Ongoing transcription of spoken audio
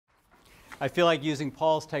I feel like using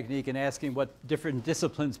Paul's technique and asking what different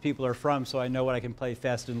disciplines people are from so I know what I can play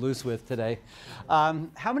fast and loose with today.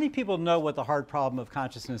 How many people know what the hard problem of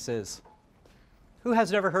consciousness is? Who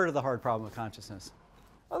has never heard of the hard problem of consciousness?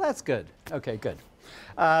 Oh, that's good. Okay, good.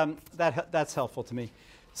 That's helpful to me.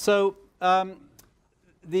 So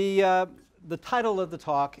the title of the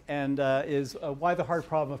talk is Why the Hard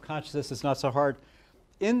Problem of Consciousness is Not So Hard.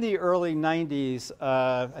 In the early 90s,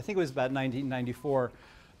 I think it was about 1994,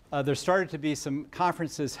 there started to be some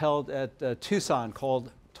conferences held at Tucson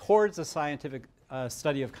called Towards a Scientific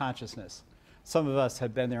Study of Consciousness. Some of us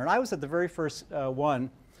had been there. And I was at the very first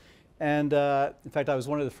one. And in fact, I was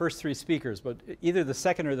one of the first three speakers. But either the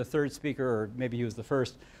second or the third speaker, or maybe he was the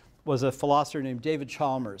first, was a philosopher named David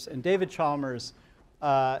Chalmers. And David Chalmers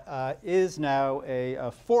is now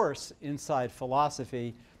a force inside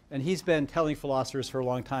philosophy. And he's been telling philosophers for a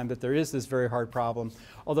long time that there is this very hard problem,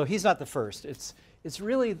 although he's not the first. It's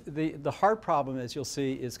really the hard problem, as you'll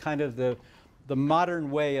see, is kind of the modern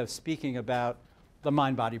way of speaking about the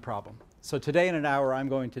mind-body problem. So today in an hour, I'm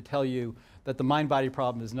going to tell you that the mind-body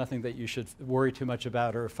problem is nothing that you should worry too much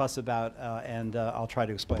about or fuss about, and I'll try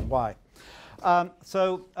to explain why.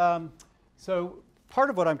 So part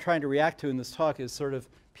of what I'm trying to react to in this talk is sort of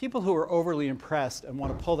people who are overly impressed and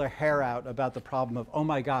want to pull their hair out about the problem of, oh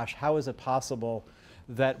my gosh, how is it possible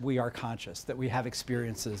that we are conscious, that we have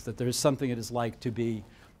experiences, that there's something it is like to be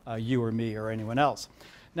you or me or anyone else.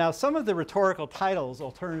 Now, some of the rhetorical titles,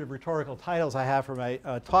 alternative rhetorical titles I have for my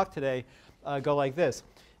talk today go like this.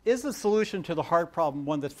 Is the solution to the hard problem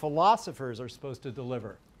one that philosophers are supposed to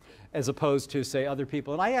deliver, as opposed to, say, other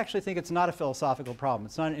people? And I actually think it's not a philosophical problem.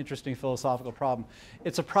 It's not an interesting philosophical problem.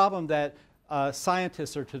 It's a problem that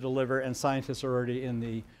scientists are to deliver, and scientists are already in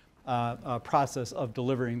the process of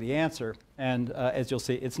delivering the answer. And as you'll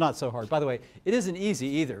see, it's not so hard. By the way, it isn't easy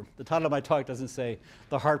either. The title of my talk doesn't say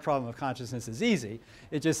the hard problem of consciousness is easy.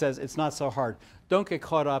 It just says it's not so hard. Don't get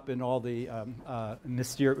caught up in all the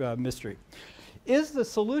mystery. Is the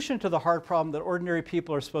solution to the hard problem that ordinary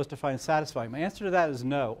people are supposed to find satisfying? My answer to that is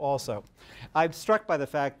no, also. I'm struck by the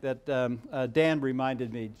fact that Dan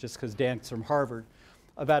reminded me, just because Dan's from Harvard,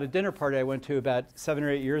 about a dinner party I went to about 7 or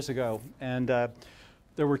 8 years ago. And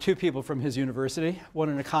there were two people from his university, one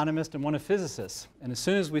an economist and one a physicist. And as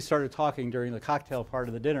soon as we started talking during the cocktail part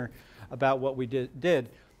of the dinner about what we did,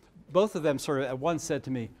 both of them sort of at once said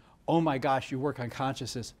to me, oh my gosh, you work on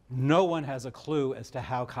consciousness. No one has a clue as to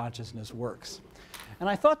how consciousness works. And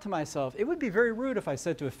I thought to myself, it would be very rude if I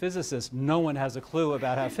said to a physicist, no one has a clue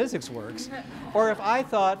about how physics works. Or if I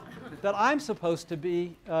thought that I'm supposed to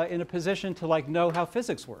be in a position to know how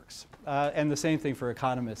physics works. And the same thing for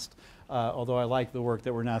economists, although I like the work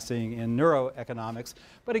that we're now seeing in neuroeconomics.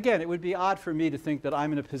 But again, it would be odd for me to think that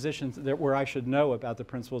I'm in a position where I should know about the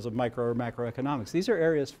principles of micro or macroeconomics. These are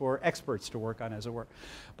areas for experts to work on, as it were.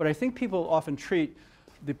 But I think people often treat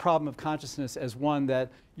the problem of consciousness as one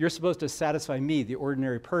that you're supposed to satisfy me, the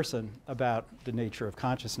ordinary person, about the nature of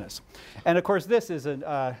consciousness. And of course, this is,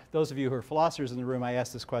 those of you who are philosophers in the room, I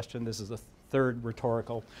asked this question. This is the third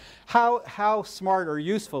rhetorical. How smart or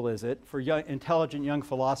useful is it for intelligent young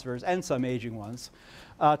philosophers, and some aging ones,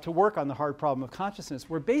 to work on the hard problem of consciousness,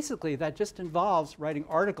 where basically that just involves writing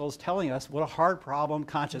articles telling us what a hard problem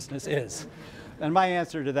consciousness is? And my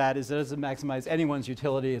answer to that is it doesn't maximize anyone's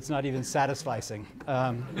utility. It's not even satisfying.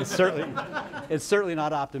 It's certainly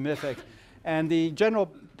not optimistic. And the general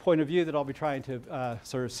point of view that I'll be trying to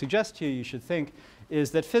sort of suggest to you, you should think, is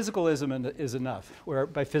that physicalism is enough. Where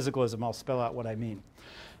by physicalism, I'll spell out what I mean.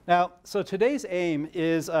 Now, so today's aim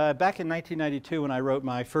is, back in 1992 when I wrote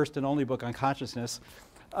my first and only book on consciousness,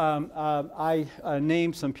 I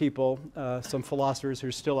named some people, some philosophers who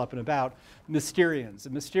are still up and about, Mysterians.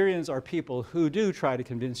 And Mysterians are people who do try to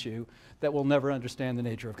convince you that we'll never understand the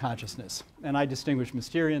nature of consciousness. And I distinguish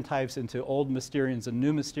Mysterian types into old Mysterians and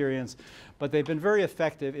new Mysterians, but they've been very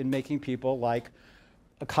effective in making people like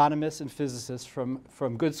economists and physicists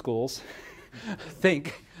from good schools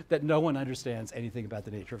think that no one understands anything about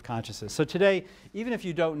the nature of consciousness. So today, even if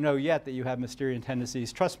you don't know yet that you have Mysterian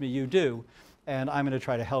tendencies, trust me, you do. And I'm going to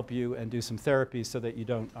try to help you and do some therapies so that you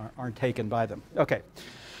aren't taken by them. Okay.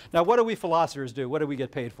 Now, what do we philosophers do? What do we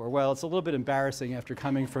get paid for? Well, it's a little bit embarrassing after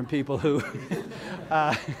coming from people who,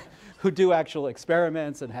 who do actual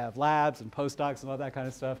experiments and have labs and postdocs and all that kind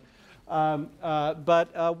of stuff.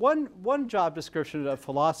 But one job description of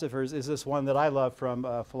philosophers is this one that I love from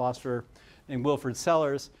a philosopher named Wilfrid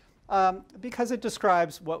Sellars, because it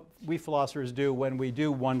describes what we philosophers do when we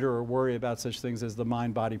do wonder or worry about such things as the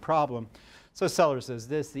mind-body problem. So Sellars says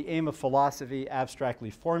this: the aim of philosophy, abstractly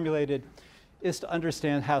formulated, is to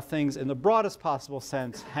understand how things in the broadest possible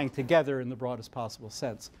sense hang together in the broadest possible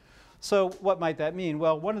sense. So what might that mean?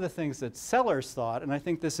 Well, one of the things that Sellers thought, and I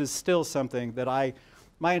think this is still something that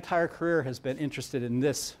my entire career has been interested in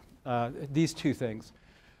these two things.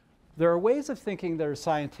 There are ways of thinking that are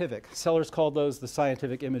scientific. Sellers called those the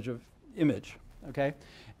scientific image of image, okay?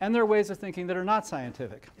 And there are ways of thinking that are not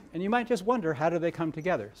scientific. And you might just wonder, how do they come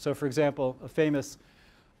together? So for example, a famous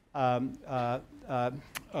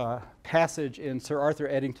passage in Sir Arthur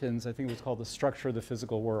Eddington's, I think it was called The Structure of the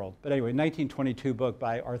Physical World. But anyway, 1922 book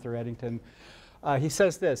by Arthur Eddington. He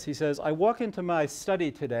says this, he says, I walk into my study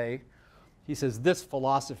today, he says, this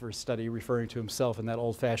philosopher's study, referring to himself in that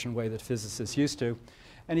old-fashioned way that physicists used to.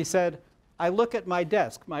 And he said, I look at my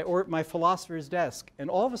desk, my philosopher's desk, and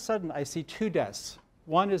all of a sudden I see two desks.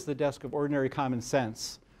 One is the desk of ordinary common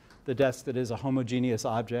sense, the desk that is a homogeneous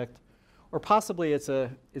object. Or possibly it's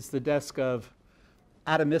the desk of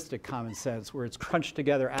atomistic common sense, where it's crunched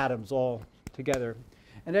together atoms all together.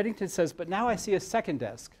 And Eddington says, but now I see a second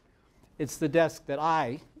desk. It's the desk that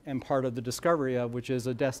I am part of the discovery of, which is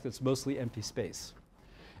a desk that's mostly empty space.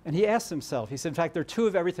 And he asked himself, he said, in fact, there are two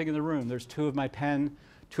of everything in the room. There's two of my pen,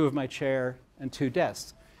 two of my chair, and two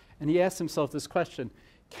desks. And he asked himself this question,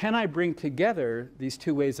 can I bring together these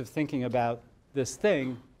two ways of thinking about this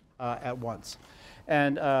thing at once?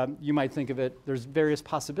 And you might think of it, there's various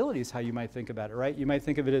possibilities how you might think about it, right? You might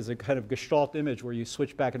think of it as a kind of gestalt image where you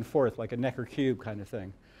switch back and forth like a Necker cube kind of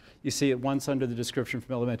thing. You see it once under the description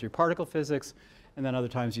from elementary particle physics, and then other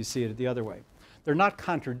times you see it the other way. They're not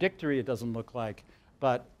contradictory, it doesn't look like,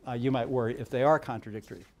 but you might worry if they are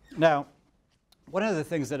contradictory. Now, one of the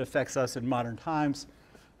things that affects us in modern times,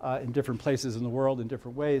 in different places in the world in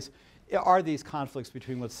different ways, are these conflicts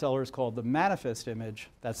between what Sellers called the manifest image,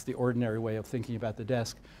 that's the ordinary way of thinking about the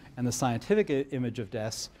desk, and the scientific image of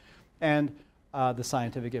desks, and the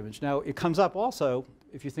scientific image. Now, it comes up also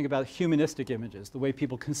if you think about humanistic images, the way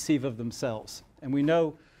people conceive of themselves. And we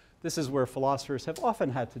know this is where philosophers have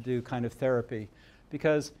often had to do kind of therapy,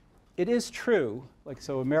 because it is true, like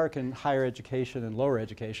so American higher education and lower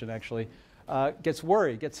education actually, gets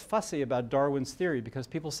worried, gets fussy about Darwin's theory, because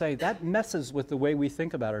people say that messes with the way we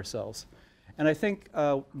think about ourselves. And I think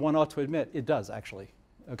one ought to admit it does, actually.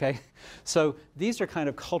 Okay? So these are kind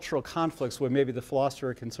of cultural conflicts where maybe the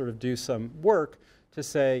philosopher can sort of do some work to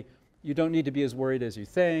say, you don't need to be as worried as you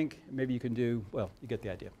think. Maybe you can do, well, you get the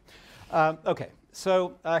idea. Okay,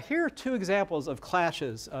 so here are two examples of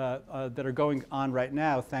clashes that are going on right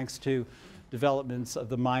now thanks to developments of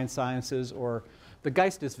the mind sciences or the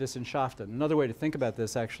Geisteswissenschaften. Another way to think about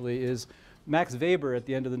this actually is Max Weber at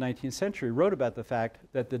the end of the 19th century wrote about the fact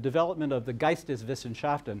that the development of the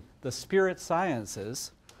Geisteswissenschaften, the spirit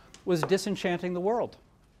sciences, was disenchanting the world,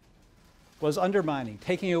 was undermining,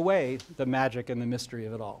 taking away the magic and the mystery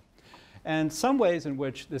of it all. And some ways in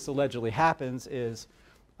which this allegedly happens is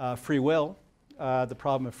free will, the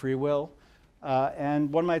problem of free will.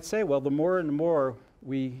 And one might say, well, the more and more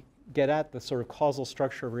we get at the sort of causal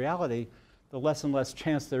structure of reality, the less and less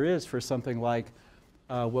chance there is for something like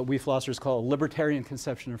what we philosophers call a libertarian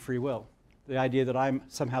conception of free will. The idea that I'm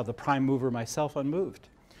somehow the prime mover myself unmoved.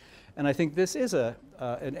 And I think this is an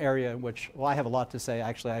area in which, well, I have a lot to say.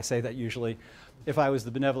 Actually, I say that usually. If I was the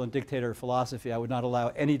benevolent dictator of philosophy, I would not allow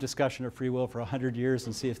any discussion of free will for 100 years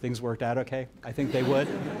and see if things worked out okay. I think they would.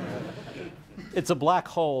 It's a black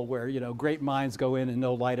hole where, you know, great minds go in and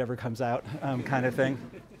no light ever comes out, kind of thing.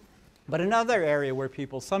 But another area where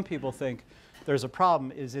some people think there's a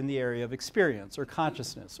problem is in the area of experience or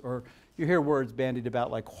consciousness, or you hear words bandied about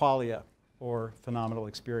like qualia or phenomenal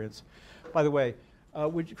experience. By the way,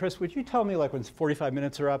 Chris, would you tell me like when 45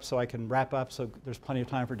 minutes are up so I can wrap up so there's plenty of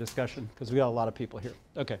time for discussion? Because we got a lot of people here.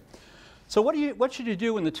 Okay. So what should you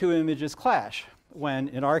do when the two images clash? When,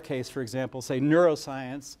 in our case, for example, say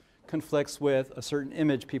neuroscience conflicts with a certain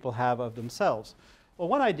image people have of themselves. Well,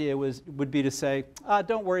 one idea would be to say,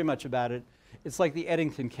 don't worry much about it. It's like the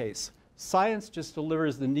Eddington case. Science just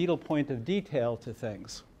delivers the needlepoint of detail to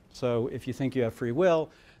things. So if you think you have free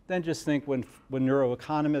will, then just think when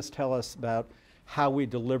neuroeconomists tell us about how we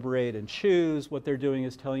deliberate and choose, what they're doing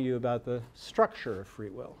is telling you about the structure of free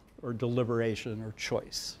will, or deliberation, or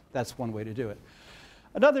choice. That's one way to do it.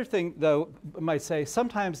 Another thing, though, I might say,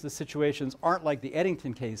 sometimes the situations aren't like the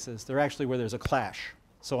Eddington cases. They're actually where there's a clash.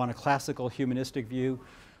 So on a classical humanistic view,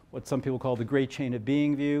 what some people call the great chain of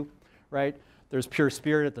being view, right? There's pure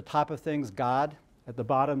spirit at the top of things, God. At the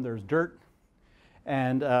bottom, there's dirt.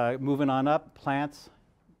 And moving on up, plants,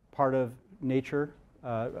 part of nature,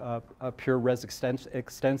 pure res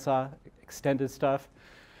extensa, extended stuff.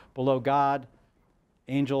 Below God,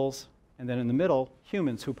 angels. And then in the middle,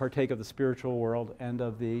 humans who partake of the spiritual world and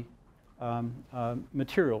of the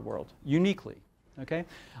material world, uniquely. Okay?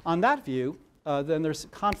 On that view, then there's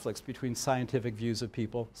conflicts between scientific views of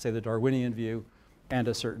people, say the Darwinian view, and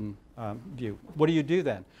a certain view. What do you do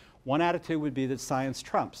then? One attitude would be that science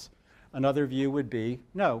trumps. Another view would be,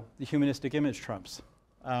 no, the humanistic image trumps.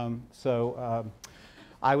 I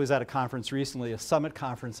was at a conference recently, a summit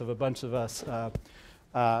conference of a bunch of us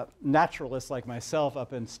naturalists like myself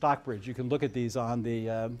up in Stockbridge. You can look at these on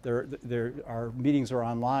our meetings are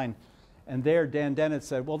online. And there, Dan Dennett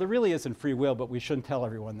said, well, there really isn't free will, but we shouldn't tell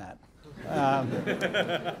everyone that.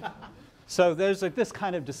 So there's this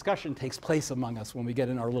kind of discussion takes place among us when we get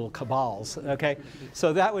in our little cabals, okay?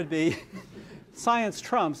 So that would be science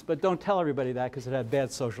trumps, but don't tell everybody that because it had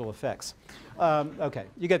bad social effects. Okay,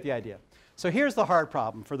 you get the idea. So here's the hard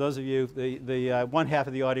problem for those of you, the one half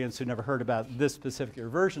of the audience who never heard about this particular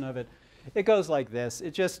version of it. It goes like this.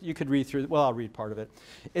 You could read through, well, I'll read part of it.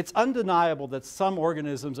 It's undeniable that some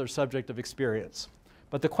organisms are subject of experience.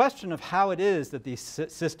 But the question of how it is that these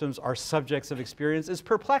systems are subjects of experience is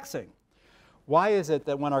perplexing. Why is it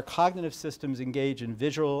that when our cognitive systems engage in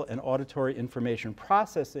visual and auditory information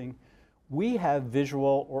processing, we have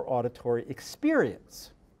visual or auditory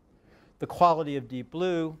experience? The quality of deep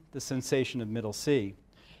blue, the sensation of middle sea.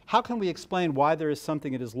 How can we explain why there is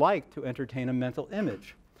something it is like to entertain a mental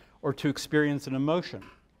image or to experience an emotion?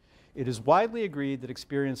 It is widely agreed that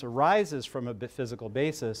experience arises from a physical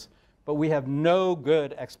basis, but we have no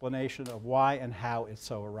good explanation of why and how it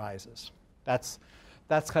so arises. That's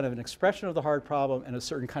kind of an expression of the hard problem and a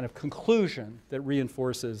certain kind of conclusion that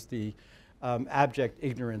reinforces the abject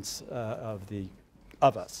ignorance of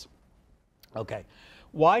us. Okay.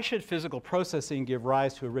 Why should physical processing give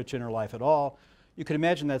rise to a rich inner life at all? You can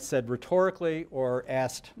imagine that said rhetorically or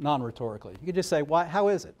asked non-rhetorically. You could just say, how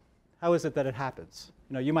is it? How is it that it happens?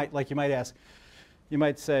 You know, you might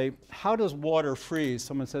say, how does water freeze?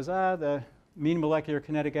 Someone says, the mean molecular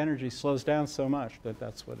kinetic energy slows down so much that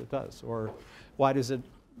that's what it does. Or why does it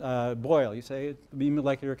boil? You say, the mean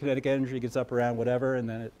molecular kinetic energy gets up around whatever, and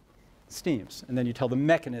then it steams. And then you tell the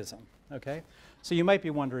mechanism, okay? So you might be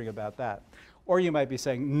wondering about that. Or you might be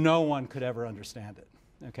saying, no one could ever understand it,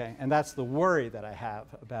 okay? And that's the worry that I have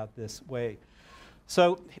about this way.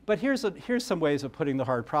 So, but here's some ways of putting the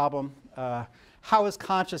hard problem. How is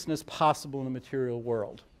consciousness possible in the material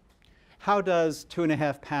world? How does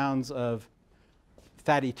 2.5 pounds of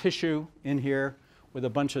fatty tissue in here with a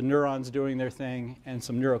bunch of neurons doing their thing and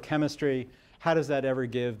some neurochemistry, how does that ever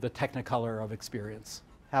give the technicolor of experience?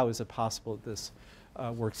 How is it possible that this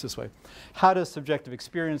works this way? How does subjective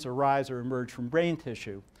experience arise or emerge from brain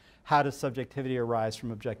tissue? How does subjectivity arise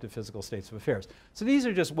from objective physical states of affairs? So these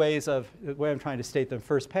are just ways of, the way I'm trying to state them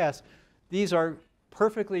first pass, these are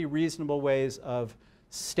perfectly reasonable ways of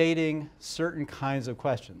stating certain kinds of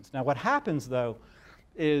questions. Now what happens though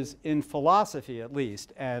is in philosophy at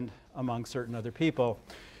least, and among certain other people,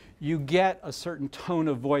 you get a certain tone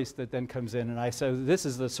of voice that then comes in, and I say this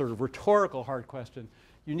is the sort of rhetorical hard question.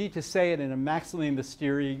 You need to say it in a maximally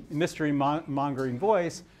mystery-mongering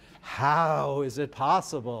voice. How is it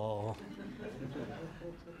possible?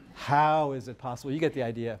 How is it possible? You get the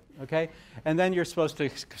idea, okay? And then you're supposed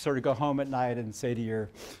to sort of go home at night and say to your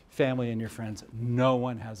family and your friends, no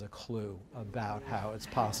one has a clue about how it's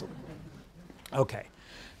possible. Okay.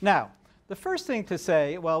 Now, the first thing to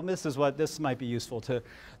say, well, this might be useful to,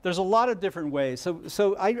 there's a lot of different ways.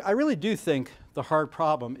 So I really do think the hard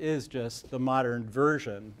problem is just the modern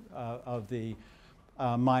version of the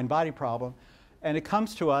mind-body problem. And it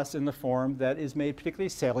comes to us in the form that is made particularly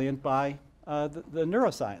salient by the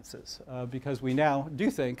neurosciences, because we now do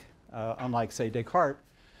think, unlike, say, Descartes,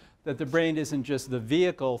 that the brain isn't just the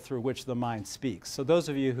vehicle through which the mind speaks. So those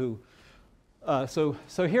of you who, so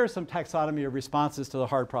here's some taxonomy of responses to the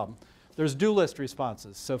hard problem. There's dualist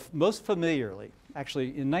responses. So most familiarly, actually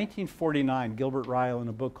in 1949, Gilbert Ryle in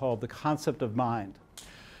a book called The Concept of Mind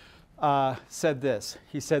said this.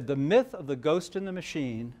 He said, the myth of the ghost in the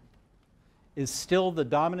machine is still the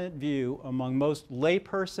dominant view among most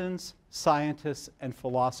laypersons, scientists, and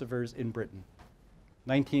philosophers in Britain.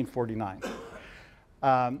 1949.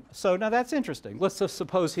 So now that's interesting. Let's just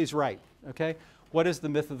suppose he's right, okay? What is the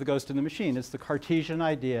myth of the ghost in the machine? It's the Cartesian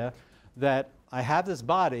idea that I have this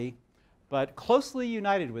body, but closely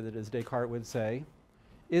united with it, as Descartes would say,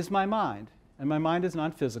 is my mind. And my mind is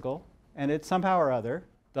non-physical, and it somehow or other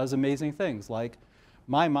does amazing things, like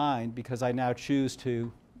my mind, because I now choose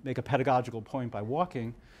to make a pedagogical point by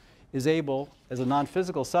walking, is able, as a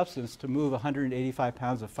non-physical substance, to move 185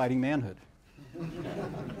 pounds of fighting manhood.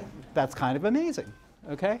 That's kind of amazing,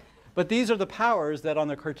 okay? But these are the powers that, on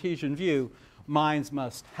the Cartesian view, minds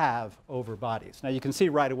must have over bodies. Now, you can see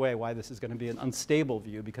right away why this is going to be an unstable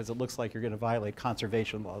view, because it looks like you're going to violate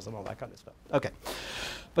conservation laws and all that kind of stuff. Okay,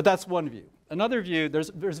 but that's one view. another view, there's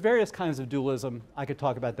various kinds of dualism. I could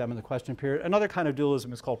talk about them in the question period. Another kind of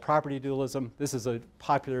dualism is called property dualism. This is a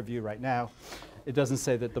popular view right now. It doesn't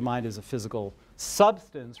say that the mind is a physical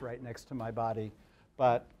substance right next to my body,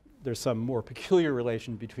 but there's some more peculiar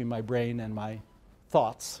relation between my brain and my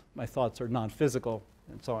thoughts. My thoughts are non-physical,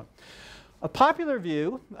 and so on. A popular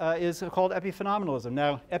view is called epiphenomenalism.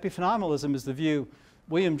 Now, epiphenomenalism is the view,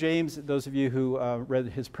 William James, those of you who read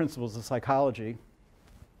his Principles of Psychology,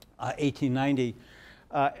 1890,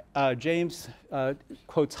 James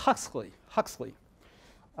quotes Huxley,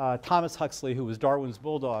 Thomas Huxley, who was Darwin's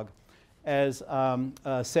bulldog, as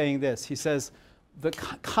saying this. He says, the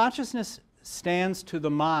consciousness stands to the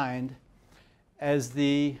mind as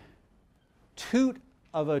the toot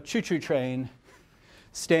of a choo-choo train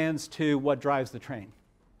stands to what drives the train.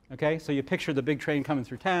 Okay, so you picture the big train coming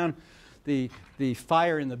through town. The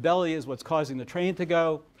fire in the belly is what's causing the train to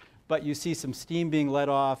go, but you see some steam being let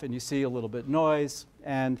off and you see a little bit noise,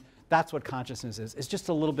 and that's what consciousness is. It's just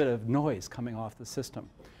a little bit of noise coming off the system.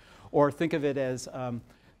 Or think of it as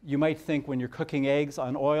you might think when you're cooking eggs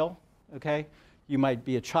on oil, okay? You might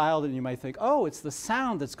be a child and you might think, oh, it's the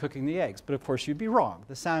sound that's cooking the eggs. But of course you'd be wrong.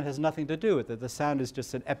 The sound has nothing to do with it. The sound is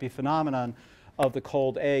just an epiphenomenon of the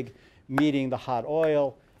cold egg meeting the hot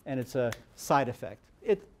oil, and it's a side effect.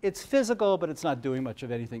 It's physical, but it's not doing much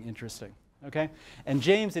of anything interesting. Okay? And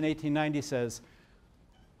James in 1890 says,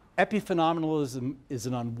 epiphenomenalism is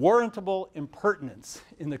an unwarrantable impertinence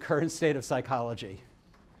in the current state of psychology.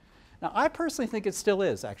 Now, I personally think it still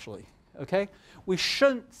is, actually. Okay? We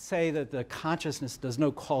shouldn't say that the consciousness does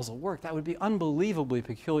no causal work. That would be unbelievably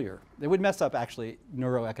peculiar. It would mess up, actually,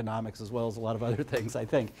 neuroeconomics as well as a lot of other things, I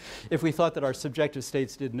think, if we thought that our subjective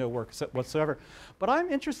states did no work whatsoever. But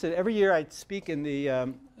I'm interested. Every year I speak in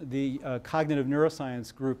the cognitive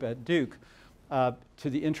neuroscience group at Duke to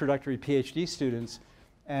the introductory PhD students.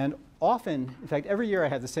 And often, in fact, every year I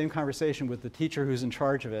have the same conversation with the teacher who's in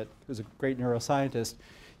charge of it, who's a great neuroscientist.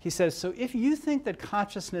 He says, so if you think that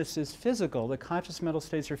consciousness is physical, that conscious mental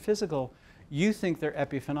states are physical, you think they're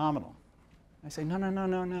epiphenomenal. I say, no, no, no,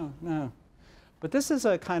 no, no, no. But this is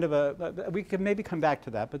a kind of a, we can maybe come back to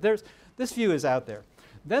that, but this view is out there.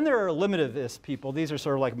 Then there are eliminativist people. These are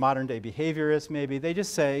sort of like modern day behaviorists, maybe. They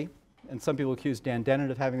just say, and some people accuse Dan Dennett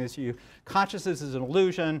of having this view, consciousness is an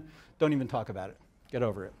illusion, don't even talk about it, get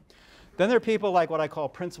over it. Then there are people like what I call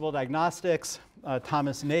principled agnostics.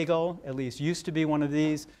 Thomas Nagel, at least, used to be one of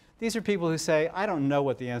these. These are people who say, I don't know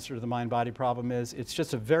what the answer to the mind-body problem is. It's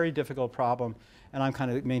just a very difficult problem, and I'm kind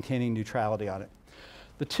of maintaining neutrality on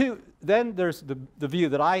it. Then there's the view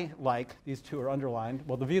that I like. These two are underlined.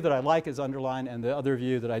 Well, the view that I like is underlined, and the other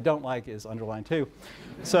view that I don't like is underlined too.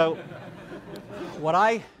 So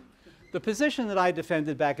the position that I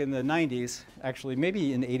defended back in the 90s, actually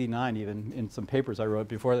maybe in 89 even, in some papers I wrote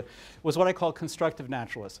before that, was what I call constructive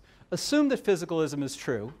naturalists. Assume that physicalism is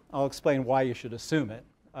true. I'll explain why you should assume it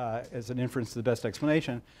as an inference to the best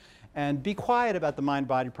explanation. And be quiet about the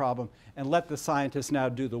mind-body problem and let the scientists now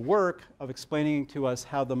do the work of explaining to us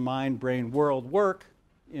how the mind-brain world work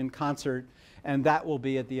in concert. And that will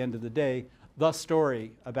be, at the end of the day, the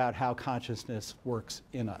story about how consciousness works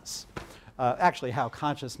in us. Actually, how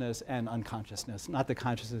consciousness and unconsciousness, not that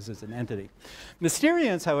consciousness is an entity.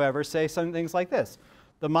 Mysterians, however, say some things like this.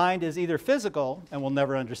 The mind is either physical, and we'll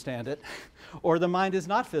never understand it, or the mind is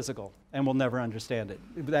not physical, and we'll never understand it.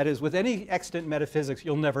 That is, with any extant metaphysics,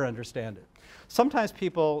 you'll never understand it. Sometimes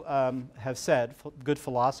people have said, good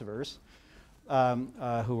philosophers,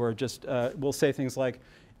 who are just, will say things like,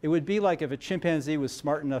 it would be like if a chimpanzee was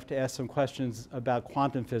smart enough to ask some questions about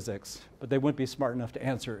quantum physics, but they wouldn't be smart enough to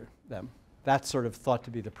answer them. That's sort of thought to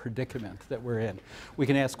be the predicament that we're in. We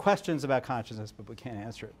can ask questions about consciousness, but we can't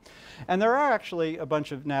answer it. And there are actually a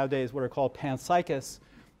bunch of nowadays what are called panpsychists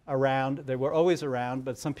around. They were always around,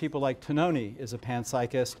 but some people like Tononi is a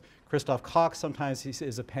panpsychist. Christoph Koch sometimes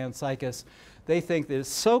is a panpsychist. They think that it's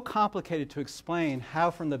so complicated to explain how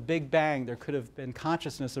from the Big Bang there could have been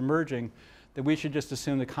consciousness emerging that we should just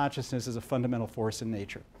assume that consciousness is a fundamental force in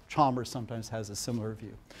nature. Chalmers sometimes has a similar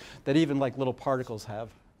view, that even like little particles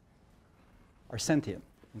are sentient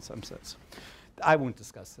in some sense. I won't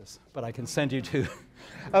discuss this, but I can send you to.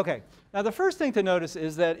 Okay, now the first thing to notice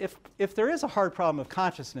is that if there is a hard problem of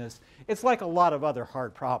consciousness, it's like a lot of other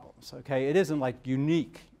hard problems. Okay, it isn't like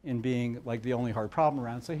unique in being like the only hard problem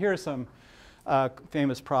around. So here are some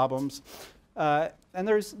famous problems,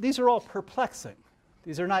 and these are all perplexing.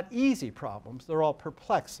 These are not easy problems. They're all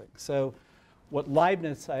perplexing. So what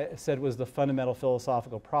Leibniz said was the fundamental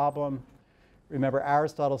philosophical problem. Remember,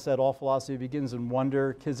 Aristotle said all philosophy begins in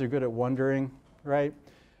wonder. Kids are good at wondering, right?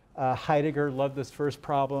 Heidegger loved this first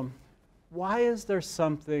problem. Why is there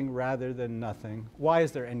something rather than nothing? Why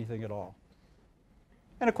is there anything at all?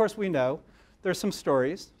 And of course, we know there's some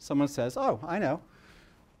stories. Someone says, oh, I know.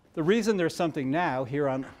 The reason there's something now here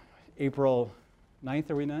on April 9th,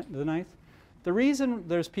 are we not, the 9th? The reason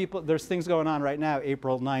there's things going on right now,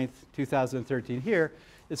 April 9th, 2013 here,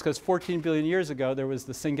 is because 14 billion years ago, there was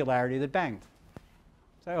the singularity that banged.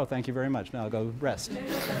 So, oh, thank you very much. Now I'll go rest.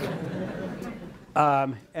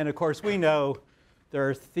 And of course, we know there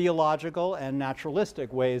are theological and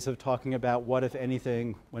naturalistic ways of talking about what, if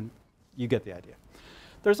anything, when you get the idea.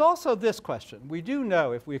 There's also this question. We do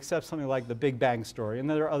know, if we accept something like the Big Bang story, and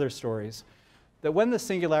there are other stories, that when the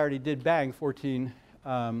singularity did bang 14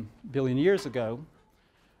 billion years ago,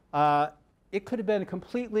 it could have been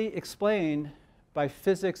completely explained by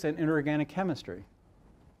physics and inorganic chemistry.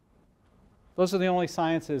 Those are the only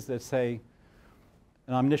sciences that say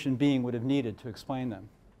an omniscient being would have needed to explain them.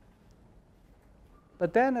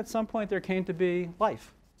 But then at some point there came to be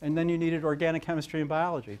life, and then you needed organic chemistry and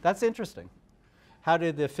biology. That's interesting. How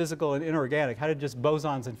did the physical and inorganic, how did just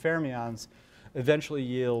bosons and fermions eventually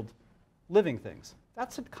yield living things?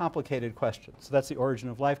 That's a complicated question. So that's the origin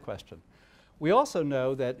of life question. We also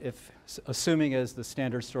know that if, assuming as the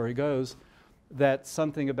standard story goes, that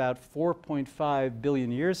something about 4.5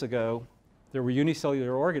 billion years ago, there were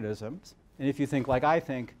unicellular organisms. And if you think like I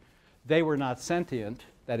think, they were not sentient.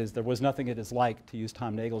 That is, there was nothing it is like, to use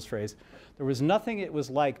Tom Nagel's phrase. There was nothing it was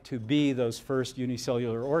like to be those first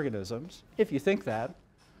unicellular organisms. If you think that,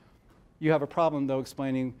 you have a problem, though,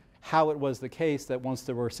 explaining how it was the case that once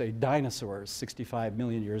there were, say, dinosaurs 65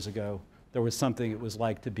 million years ago, there was something it was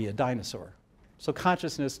like to be a dinosaur. So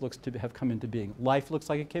consciousness looks to have come into being. Life looks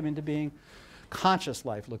like it came into being. Conscious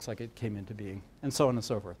life looks like it came into being, and so on and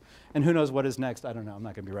so forth. And who knows what is next? I don't know. I'm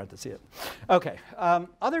not going to be around to see it. OK.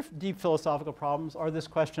 Other deep philosophical problems are this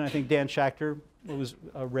question. I think Dan Schachter was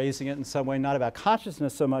raising it in some way, not about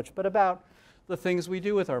consciousness so much, but about the things we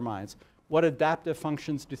do with our minds. What adaptive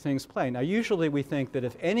functions do things play? Now, usually we think that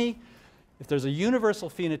if there's a universal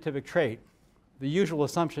phenotypic trait, the usual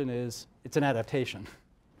assumption is it's an adaptation.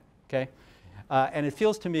 OK? And it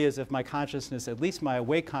feels to me as if my consciousness, at least my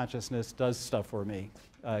awake consciousness, does stuff for me,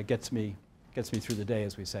 gets me through the day,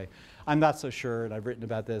 as we say. I'm not so sure, and I've written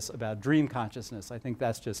about this, about dream consciousness. I think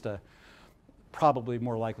that's just probably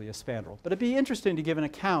more likely a spandrel. But it'd be interesting to give an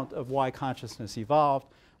account of why consciousness evolved,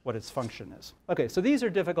 what its function is. OK, so these are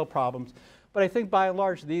difficult problems. But I think by and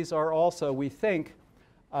large, these are also, we think,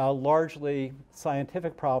 largely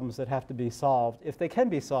scientific problems that have to be solved, if they can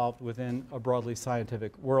be solved within a broadly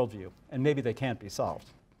scientific worldview. And maybe they can't be solved.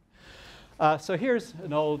 So here's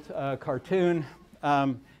an old cartoon.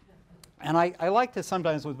 And I like to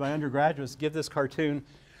sometimes, with my undergraduates, give this cartoon,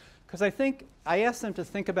 because I think I ask them to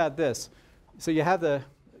think about this. So you have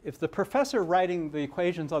if the professor writing the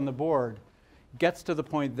equations on the board gets to the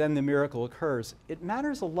point, then the miracle occurs. It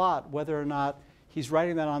matters a lot whether or not he's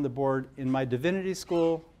writing that on the board in my divinity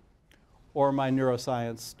school or my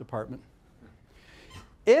neuroscience department.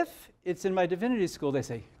 If it's in my divinity school, they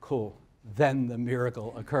say, cool, then the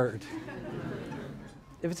miracle occurred.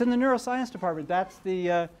 If it's in the neuroscience department, that's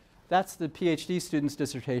the PhD student's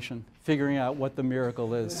dissertation, figuring out what the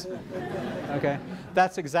miracle is. Okay?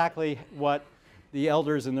 That's exactly what the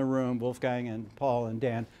elders in the room, Wolfgang and Paul and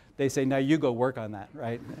Dan, they say, now you go work on that,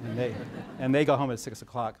 right? And they go home at 6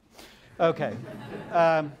 o'clock. OK.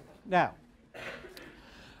 Now,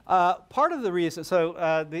 part of the reason, so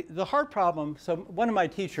the hard problem, so one of my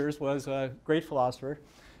teachers was a great philosopher,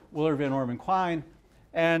 Willard Van Orman Quine.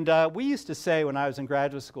 And we used to say when I was in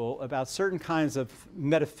graduate school about certain kinds of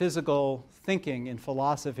metaphysical thinking in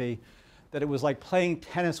philosophy that it was like playing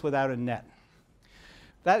tennis without a net.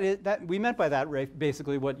 We meant by that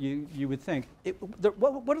basically what you would think.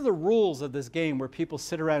 What are the rules of this game where people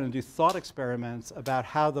sit around and do thought experiments about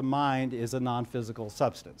how the mind is a non-physical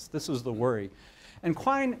substance? This was the worry. And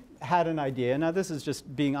Quine had an idea. Now, this is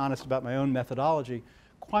just being honest about my own methodology.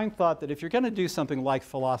 Quine thought that if you're going to do something like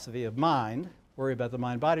philosophy of mind, worry about the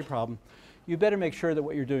mind-body problem, you better make sure that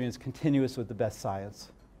what you're doing is continuous with the best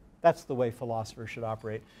science. That's the way philosophers should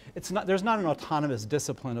operate. There's not an autonomous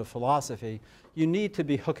discipline of philosophy. You need to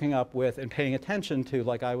be hooking up with and paying attention to,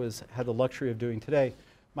 like I had the luxury of doing today,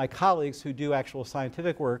 my colleagues who do actual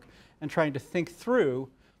scientific work and trying to think through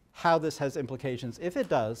how this has implications, if it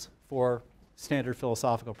does, for standard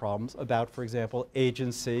philosophical problems about, for example,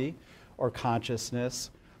 agency or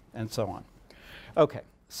consciousness and so on. OK,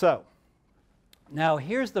 so now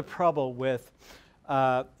here's the trouble with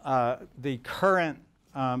the current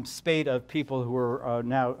spate of people who are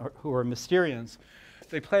Mysterians.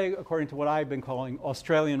 they play according to what I've been calling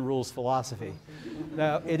Australian rules philosophy.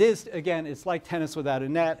 Now, it is, again, it's like tennis without a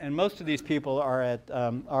net, and most of these people are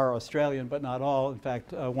Australian, but not all. In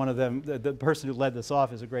fact, one of them, the person who led this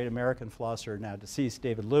off is a great American philosopher, now deceased,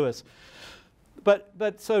 David Lewis. But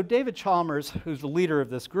so David Chalmers, who's the leader of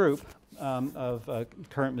this group of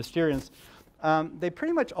current Mysterians, they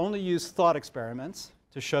pretty much only use thought experiments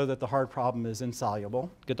to show that the hard problem is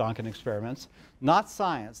insoluble, Gedanken experiments, not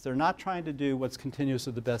science. They're not trying to do what's continuous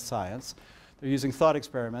with the best science. They're using thought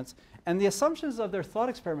experiments. And the assumptions of their thought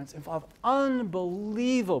experiments involve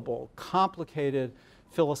unbelievable, complicated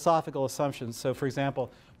philosophical assumptions. So, for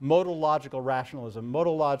example, modal logical rationalism.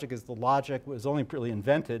 Modal logic is the logic was only really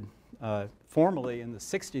invented formally in the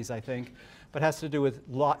 60s, I think, but has to do with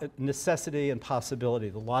necessity and possibility,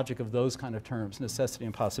 the logic of those kind of terms, necessity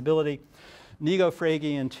and possibility.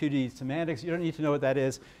 Nego-Frege 2D semantics, you don't need to know what that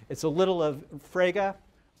is. It's a little of Frege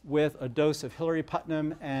with a dose of Hilary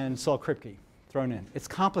Putnam and Saul Kripke thrown in. It's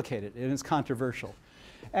complicated and it's controversial.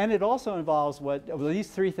 And it also involves these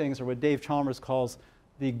three things are what Dave Chalmers calls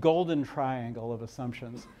the golden triangle of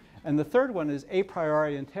assumptions. And the third one is a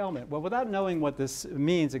priori entailment. Well, without knowing what this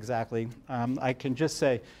means exactly, I can just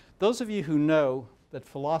say, those of you who know that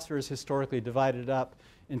philosophers historically divided up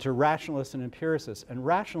into rationalists and empiricists, and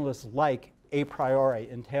rationalists like a priori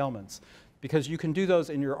entailments, because you can do those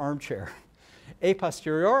in your armchair. A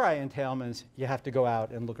posteriori entailments, you have to go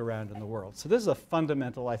out and look around in the world. So this is a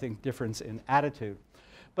fundamental, I think, difference in attitude.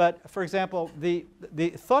 But for example, the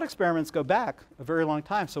thought experiments go back a very long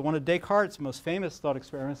time. So one of Descartes' most famous thought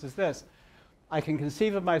experiments is this. I can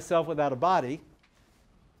conceive of myself without a body.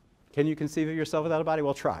 Can you conceive of yourself without a body?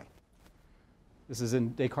 Well, try. This is in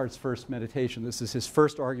Descartes' first meditation. This is his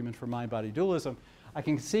first argument for mind-body dualism. I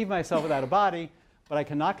can conceive myself without a body, but I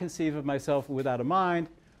cannot conceive of myself without a mind.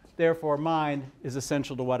 Therefore, mind is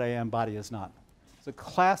essential to what I am, body is not. It's a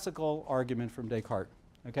classical argument from Descartes.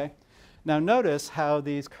 Okay? Now notice how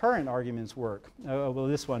these current arguments work. Well,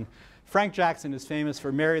 this one. Frank Jackson is famous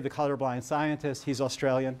for Mary the colorblind scientist. He's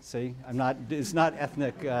Australian. See, it's not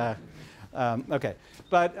ethnic. Okay.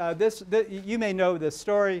 But you may know this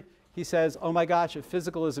story. He says, oh my gosh, if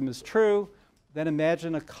physicalism is true, then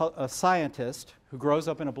imagine a scientist who grows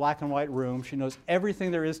up in a black and white room. She knows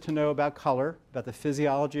everything there is to know about color, about the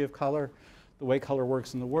physiology of color, the way color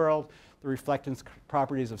works in the world, the reflectance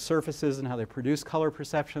properties of surfaces and how they produce color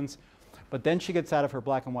perceptions. But then she gets out of her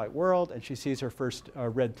black and white world and she sees her first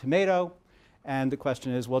red tomato. And the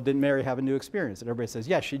question is, well, didn't Mary have a new experience? And everybody says,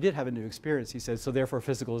 yes, she did have a new experience. He says, so therefore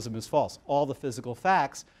physicalism is false. All the physical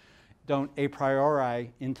facts don't a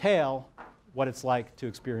priori entail what it's like to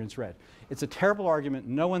experience red. It's a terrible argument.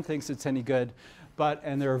 No one thinks it's any good.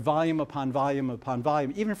 And there are volume upon volume upon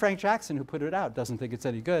volume. Even Frank Jackson, who put it out, doesn't think it's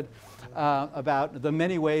any good about the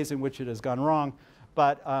many ways in which it has gone wrong.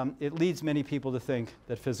 But it leads many people to think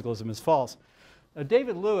that physicalism is false. Now,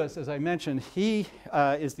 David Lewis, as I mentioned, he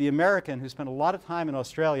is the American who spent a lot of time in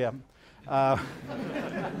Australia.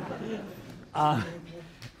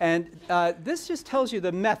 And this just tells you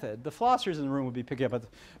the method. The philosophers in the room would be picking up on this.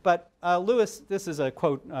 But Lewis, this is a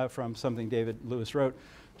quote from something David Lewis wrote.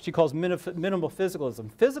 She calls minimal physicalism.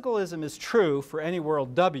 Physicalism is true for any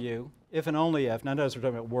world W, if and only if, now notice we're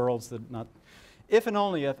talking about worlds that not, if and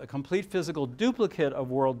only if a complete physical duplicate of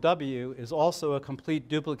world W is also a complete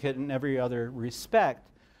duplicate in every other respect.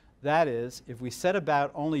 That is, if we set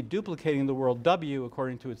about only duplicating the world W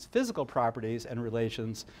according to its physical properties and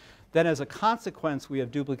relations, then as a consequence we have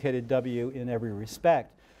duplicated W in every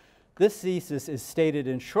respect. This thesis is stated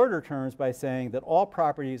in shorter terms by saying that all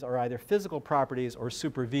properties are either physical properties or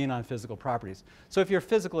supervene on physical properties. So if you're a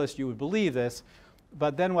physicalist, you would believe this.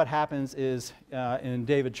 But then what happens is in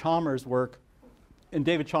David Chalmers' work, and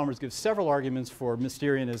David Chalmers gives several arguments for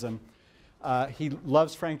Mysterianism. He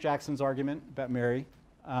loves Frank Jackson's argument about Mary.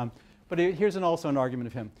 But here's also an argument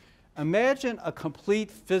of him. Imagine a complete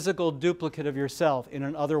physical duplicate of yourself in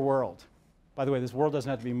an other world. By the way, this world doesn't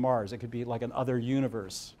have to be Mars. It could be like an other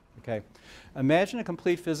universe. Okay? Imagine a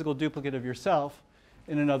complete physical duplicate of yourself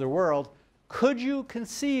in another world. Could you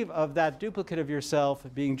conceive of that duplicate of yourself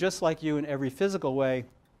being just like you in every physical way,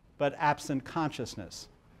 but absent consciousness,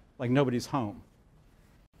 like nobody's home?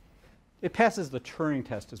 It passes the Turing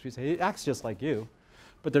test, as we say. It acts just like you,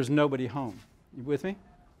 but there's nobody home. You with me?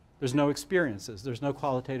 There's no experiences. There's no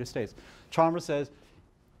qualitative states. Chalmers says,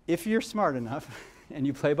 if you're smart enough and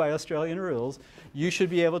you play by Australian rules, you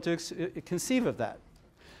should be able to conceive of that.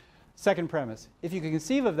 Second premise, if you can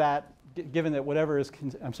conceive of that, given that whatever is,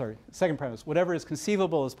 second premise, whatever is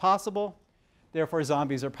conceivable is possible, therefore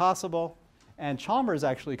zombies are possible. And Chalmers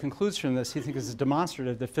actually concludes from this, he thinks it's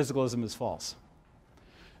demonstrative that physicalism is false.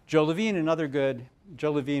 Joe Levine, another good,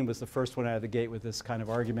 Joe Levine was the first one out of the gate with this kind of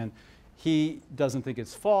argument. He doesn't think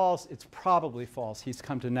it's false. It's probably false. He's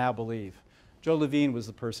come to now believe. Joe Levine was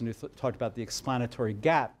the person who talked about the explanatory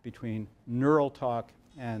gap between neural talk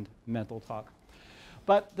and mental talk.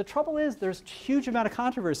 But the trouble is there's a huge amount of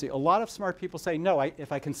controversy. A lot of smart people say, no,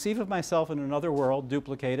 if I conceive of myself in another world,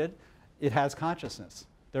 duplicated, it has consciousness.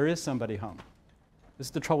 There is somebody home. This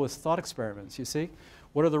is the trouble with thought experiments, you see.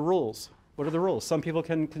 What are the rules? What are the rules? Some people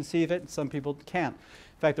can conceive it, and some people can't.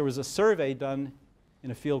 In fact, there was a survey done in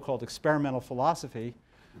a field called experimental philosophy.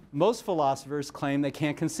 Most philosophers claim they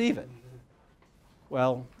can't conceive it.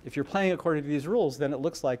 Well, if you're playing according to these rules, then it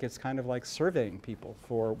looks like it's kind of like surveying people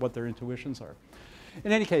for what their intuitions are.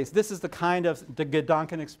 In any case, this is the kind of the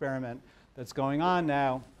Gedanken experiment that's going on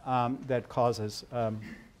now that causes.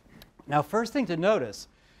 Now, first thing to notice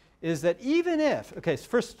is that even if, okay,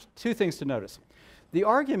 first two things to notice. The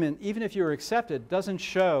argument, even if you were accepted, doesn't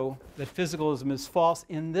show that physicalism is false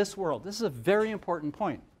in this world. This is a very important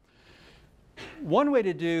point. One way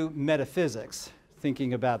to do metaphysics,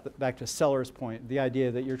 thinking about, back to Seller's point, the idea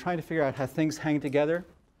that you're trying to figure out how things hang together.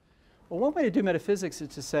 Well, one way to do metaphysics is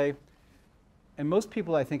to say, and most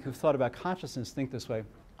people I think who've thought about consciousness think this way,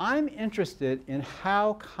 I'm interested in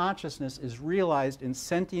how consciousness is realized in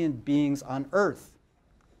sentient beings on Earth.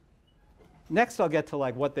 Next, I'll get to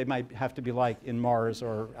like what they might have to be like in Mars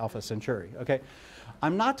or Alpha Centauri. Okay?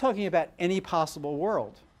 I'm not talking about any possible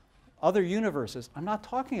world. Other universes, I'm not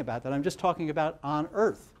talking about that. I'm just talking about on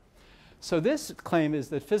Earth. So this claim is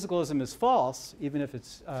that physicalism is false, even if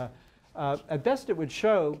it's, at best it would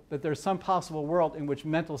show that there's some possible world in which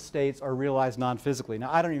mental states are realized non-physically.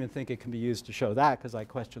 Now, I don't even think it can be used to show that because I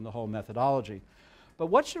question the whole methodology. But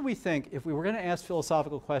what should we think if we were going to ask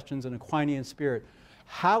philosophical questions in Aquinian spirit?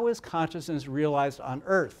 How is consciousness realized on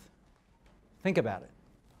Earth? Think about it.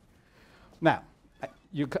 Now,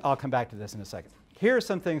 I'll come back to this in a second. Here are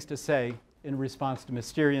some things to say in response to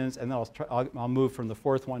Mysterians, and then I'll move from the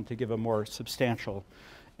fourth one to give a more substantial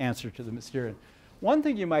answer to the Mysterian. One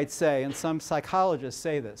thing you might say, and some psychologists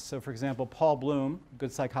say this, so for example, Paul Bloom, a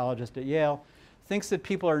good psychologist at Yale, thinks that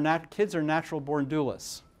kids are natural-born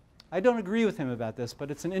dualists. I don't agree with him about this,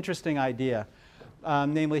 but it's an interesting idea.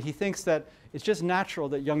 Namely, he thinks that it's just natural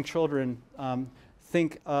that young children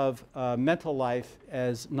think of mental life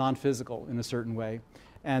as non-physical in a certain way,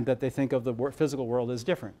 and that they think of the physical world as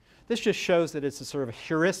different. This just shows that it's a sort of a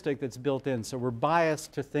heuristic that's built in. So we're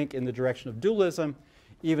biased to think in the direction of dualism,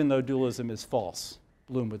 even though dualism is false,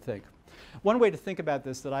 Bloom would think. One way to think about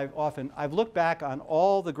this that I've looked back on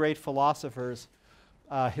all the great philosophers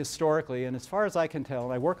historically, and as far as I can tell,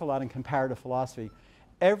 and I work a lot in comparative philosophy,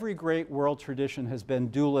 every great world tradition has been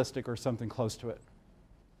dualistic or something close to it.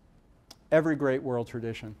 Every great world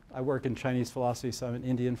tradition. I work in Chinese philosophy, some in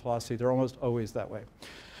Indian philosophy. They're almost always that way.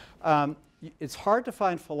 It's hard to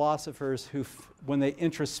find philosophers who, when they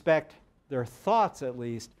introspect their thoughts at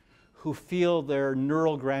least, who feel their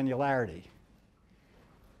neural granularity.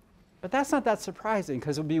 But that's not that surprising,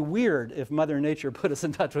 because it would be weird if Mother Nature put us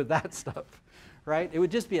in touch with that stuff, right? It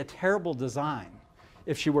would just be a terrible design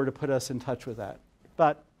if she were to put us in touch with that.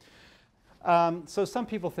 But so some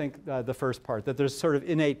people think the first part, that there's sort of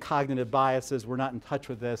innate cognitive biases, we're not in touch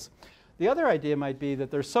with this. The other idea might be that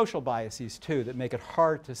there's social biases too that make it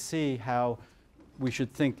hard to see how we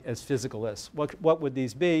should think as physicalists. What would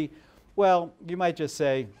these be? Well, you might just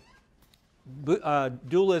say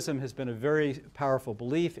dualism has been a very powerful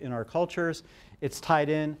belief in our cultures. It's tied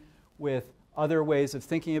in with other ways of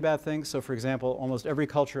thinking about things. So for example, almost every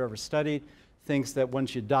culture I've ever studied thinks that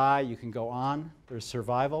once you die, you can go on. There's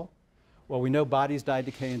survival. Well, we know bodies die,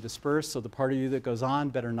 decay, and disperse, so the part of you that goes on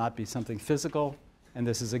better not be something physical. And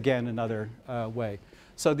this is, again, another way.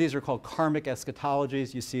 So these are called karmic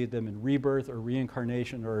eschatologies. You see them in rebirth or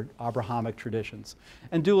reincarnation or Abrahamic traditions.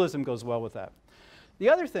 And dualism goes well with that. The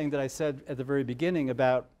other thing that I said at the very beginning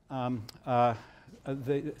about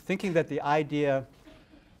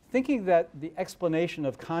thinking that the explanation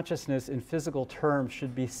of consciousness in physical terms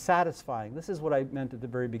should be satisfying. This is what I meant at the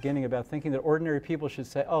very beginning about thinking that ordinary people should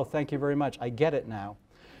say, oh, thank you very much, I get it now.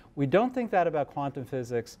 We don't think that about quantum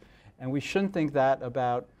physics, and we shouldn't think that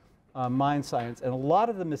about mind science. And a lot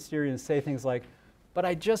of the Mysterians say things like, but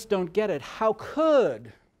I just don't get it. How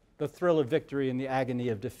could the thrill of victory and the agony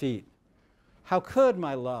of defeat? How could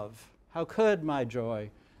my love, how could my joy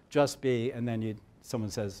just be, and then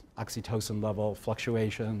someone says oxytocin level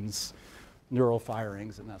fluctuations, neural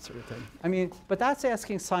firings, and that sort of thing. I mean, but that's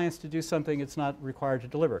asking science to do something it's not required to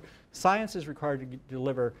deliver. Science is required to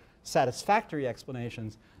deliver satisfactory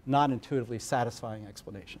explanations, not intuitively satisfying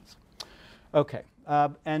explanations. Okay.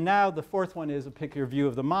 And now the fourth one is a particular view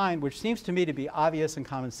of the mind, which seems to me to be obvious and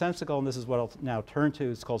commonsensical, and this is what I'll now turn to.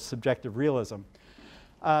 It's called subjective realism.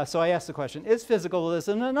 So I ask the question, is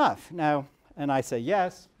physicalism enough? Now, and I say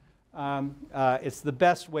yes. It's the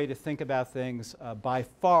best way to think about things by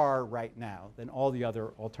far right now than all the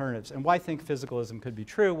other alternatives. And why think physicalism could be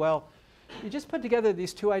true? Well, you just put together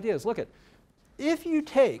these two ideas. Look at, if you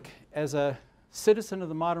take, as a citizen of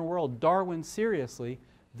the modern world, Darwin seriously,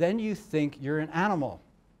 then you think you're an animal.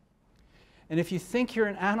 And if you think you're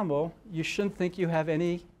an animal, you shouldn't think you have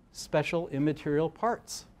any special immaterial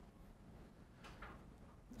parts.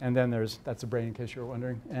 And then that's a brain in case you're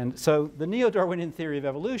wondering. And so the neo-Darwinian theory of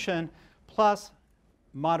evolution plus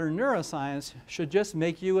modern neuroscience should just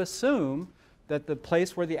make you assume that the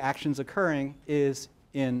place where the action's occurring is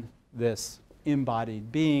in this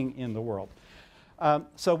embodied being in the world.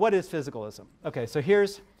 So what is physicalism? Okay, so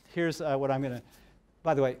here's what I'm going to,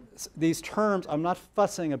 by the way, these terms, I'm not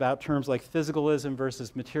fussing about terms like physicalism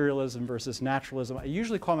versus materialism versus naturalism. I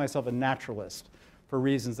usually call myself a naturalist for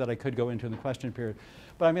reasons that I could go into in the question period.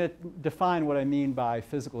 But I'm going to define what I mean by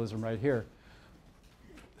physicalism right here.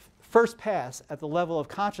 First pass, at the level of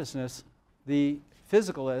consciousness, the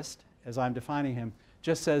physicalist, as I'm defining him,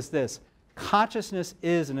 just says this: consciousness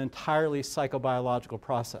is an entirely psychobiological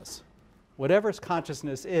process. Whatever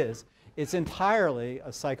consciousness is, it's entirely a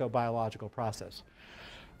psychobiological process.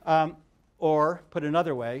 Or, put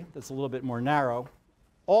another way, that's a little bit more narrow,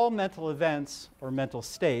 all mental events or mental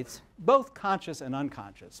states, both conscious and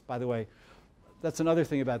unconscious. By the way, that's another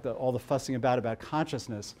thing about all the fussing about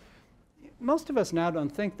consciousness. Most of us now don't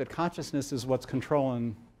think that consciousness is what's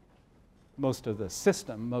controlling most of the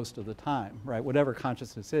system most of the time, right? Whatever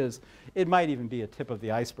consciousness is, it might even be a tip of the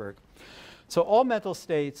iceberg. So all mental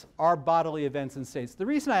states are bodily events and states. The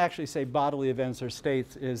reason I actually say bodily events or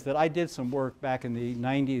states is that I did some work back in the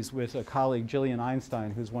 90s with a colleague, Gillian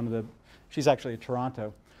Einstein, who's she's actually at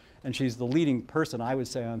Toronto, and she's the leading person, I would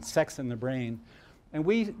say, on sex in the brain. And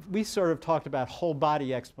we sort of talked about whole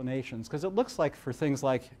body explanations, because it looks like for things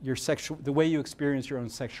like the way you experience your own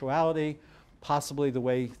sexuality, possibly the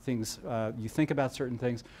way you think about certain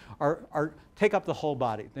things, take up the whole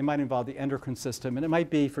body. They might involve the endocrine system, and it might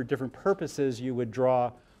be for different purposes you would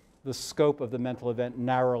draw the scope of the mental event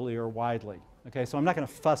narrowly or widely. Okay, so I'm not going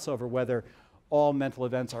to fuss over whether all mental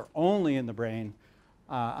events are only in the brain.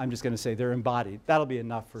 I'm just going to say they're embodied. That'll be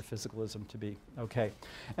enough for physicalism to be okay.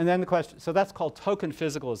 And then the question, so that's called token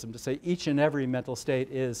physicalism, to say each and every mental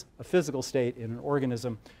state is a physical state in an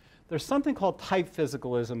organism. There's something called type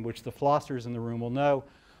physicalism, which the philosophers in the room will know,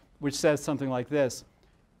 which says something like this.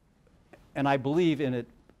 And I believe in it.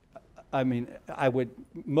 I mean,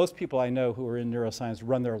 most people I know who are in neuroscience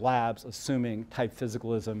run their labs assuming type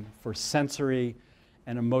physicalism for sensory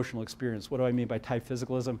and emotional experience. What do I mean by type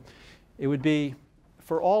physicalism? It would be,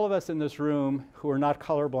 for all of us in this room who are not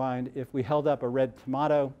colorblind, if we held up a red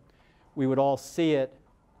tomato, we would all see it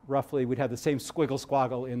roughly. We'd have the same squiggle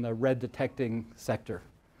squaggle in the red detecting sector.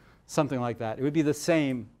 Something like that. It would be the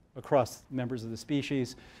same across members of the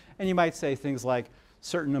species. And you might say things like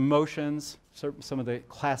certain emotions, some of the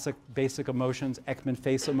classic basic emotions, Ekman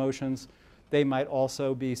face emotions, they might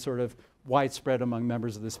also be sort of widespread among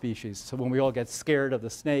members of the species. So when we all get scared of the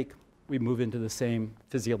snake, we move into the same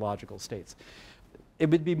physiological states. It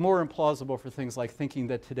would be more implausible for things like thinking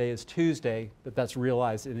that today is Tuesday, but that's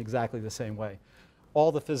realized in exactly the same way.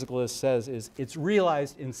 All the physicalist says is it's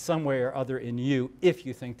realized in some way or other in you if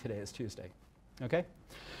you think today is Tuesday. Okay?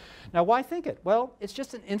 Now, why think it? Well, it's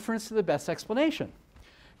just an inference to the best explanation.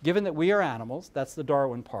 Given that we are animals, that's the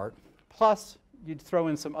Darwin part, plus you'd throw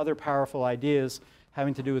in some other powerful ideas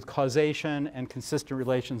having to do with causation and consistent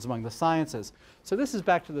relations among the sciences. So this is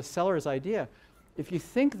back to the Sellers idea. If you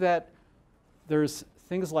think that there's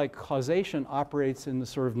things like causation operates in the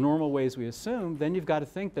sort of normal ways we assume, then you've got to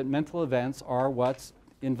think that mental events are what's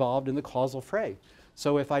involved in the causal fray.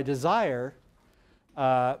 So if I desire,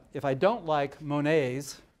 if I don't like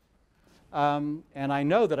Monet's, and I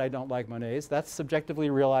know that I don't like Monet's, that's subjectively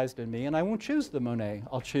realized in me, and I won't choose the Monet.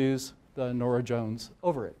 I'll choose the Nora Jones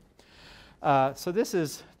over it. So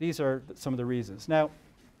these are some of the reasons. Now,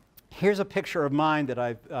 here's a picture of mine that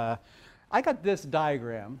I got this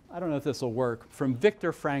diagram, I don't know if this will work, from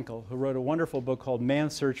Viktor Frankl, who wrote a wonderful book called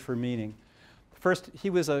Man's Search for Meaning. First, he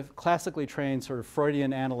was a classically trained sort of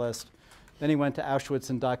Freudian analyst. Then he went to Auschwitz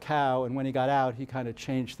and Dachau, and when he got out, he kind of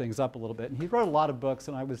changed things up a little bit. And he wrote a lot of books,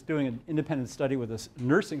 and I was doing an independent study with a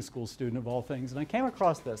nursing school student of all things, and I came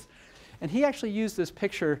across this. And he actually used this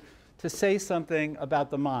picture to say something about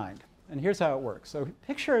the mind. And here's how it works. So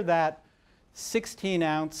picture that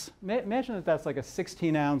 16-ounce, imagine that that's like a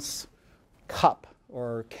 16-ounce cup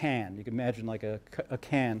or can. You can imagine like a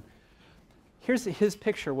can. His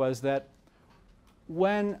picture was that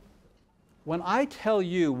when I tell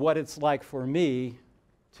you what it's like for me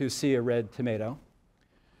to see a red tomato,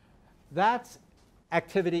 that's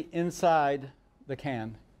activity inside the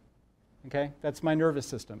can. Okay? That's my nervous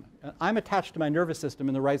system. I'm attached to my nervous system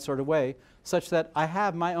in the right sort of way, such that I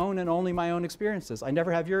have my own and only my own experiences. I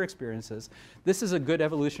never have your experiences. This is a good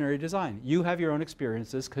evolutionary design. You have your own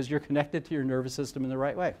experiences because you're connected to your nervous system in the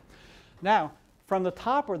right way. Now, from the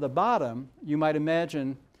top or the bottom, you might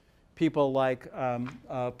imagine people like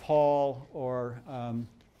Paul or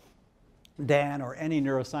Dan or any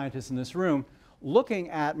neuroscientist in this room looking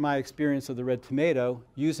at my experience of the red tomato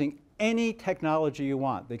using any technology you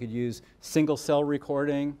want. They could use single cell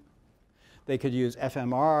recording, they could use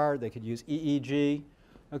fMR, they could use EEG,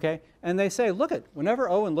 okay? And they say, look at, whenever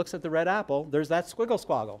Owen looks at the red apple, there's that squiggle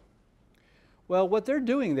squoggle. Well, what they're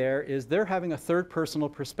doing there is they're having a third personal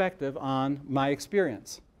perspective on my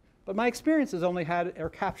experience. But my experience is only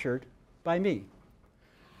captured by me.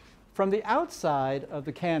 From the outside of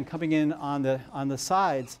the can coming in on the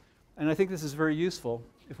sides, and I think this is very useful,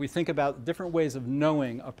 if we think about different ways of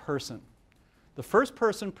knowing a person. The first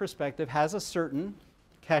person perspective has a certain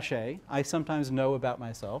cachet. I sometimes know about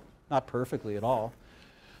myself, not perfectly at all.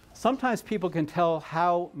 Sometimes people can tell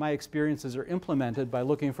how my experiences are implemented by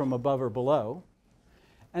looking from above or below.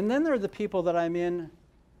 And then there are the people that I'm in,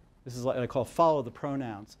 this is what I call follow the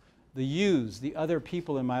pronouns, the yous, the other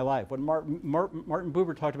people in my life. What Martin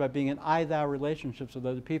Buber talked about being in I-thou relationships with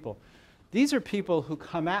other people. These are people who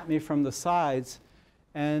come at me from the sides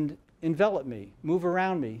and envelop me, move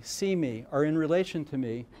around me, see me, are in relation to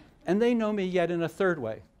me, and they know me yet in a third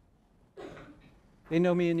way. They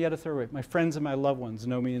know me in yet a third way. My friends and my loved ones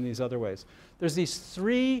know me in these other ways. There's these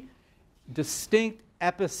three distinct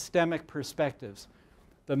epistemic perspectives.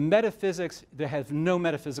 The metaphysics, they have no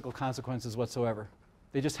metaphysical consequences whatsoever.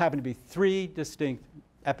 They just happen to be three distinct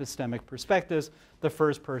epistemic perspectives, the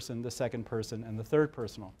first person, the second person, and the third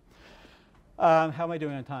personal. How am I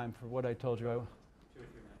doing on time for what I told you? 2 or 3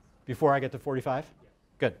 minutes. Before I get to 45? Yeah.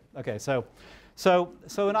 Good. Okay, so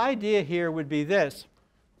an idea here would be this.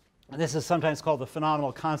 This is sometimes called the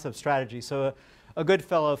phenomenal concept strategy. So a good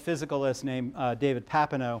fellow physicalist named David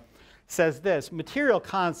Papineau says this: material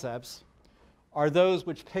concepts are those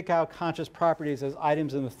which pick out conscious properties as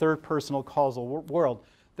items in the third personal causal world.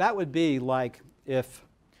 That would be like if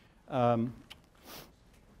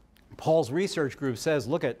Paul's research group says,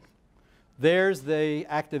 look at, there's the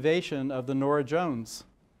activation of the Nora Jones.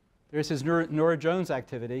 There's his Nora Jones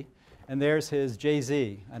activity, and there's his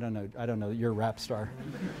Jay-Z. I don't know, you're a rap star.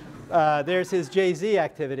 There's his Jay-Z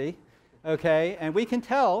activity, okay? And we can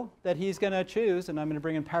tell that he's going to choose, and I'm going to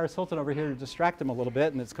bring in Paris Hilton over here to distract him a little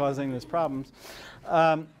bit, and it's causing us problems.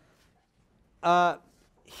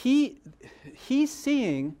 He's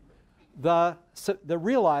seeing the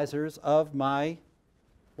realizers of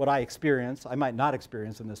what I experience. I might not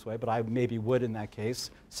experience in this way, but I maybe would in that case,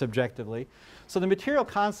 subjectively. So the material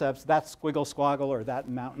concepts, that squiggle squoggle or that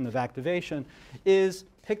mountain of activation, is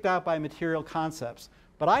picked out by material concepts.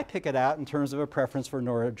 But I pick it out in terms of a preference for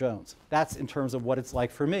Nora Jones. That's in terms of what it's like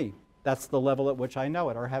for me. That's the level at which I know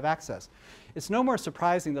it or have access. It's no more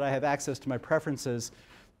surprising that I have access to my preferences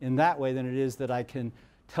in that way than it is that I can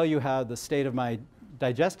tell you how the state of my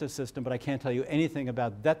digestive system, but I can't tell you anything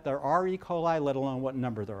about that there are E. coli, let alone what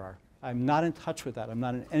number there are. I'm not in touch with that. I'm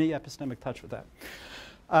not in any epistemic touch with that.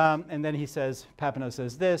 And then he says, Papineau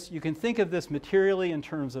says this: you can think of this materially in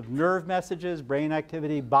terms of nerve messages, brain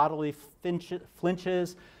activity, bodily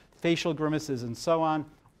flinches, facial grimaces, and so on.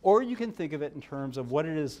 Or you can think of it in terms of what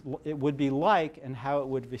it would be like and how it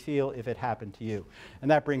would feel if it happened to you. And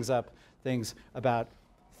that brings up things about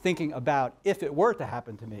thinking about if it were to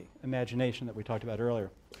happen to me, imagination that we talked about earlier.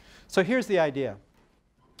 So here's the idea,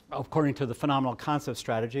 according to the phenomenal concept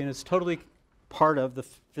strategy, and it's totally part of the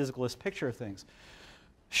physicalist picture of things.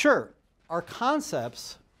 Sure, our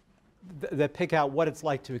concepts that pick out what it's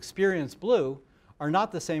like to experience blue are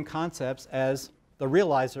not the same concepts as the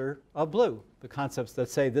realizer of blue, the concepts that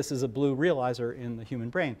say this is a blue realizer in the human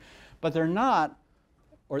brain. But they're not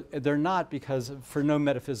because for no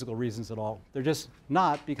metaphysical reasons at all. They're just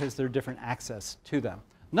not because they're different access to them.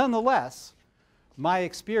 Nonetheless, my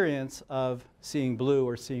experience of seeing blue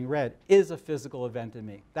or seeing red is a physical event in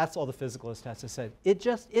me. That's all the physicalist has to say. It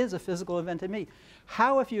just is a physical event in me.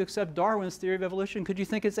 How, if you accept Darwin's theory of evolution, could you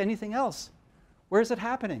think it's anything else? Where is it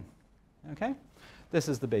happening? Okay? This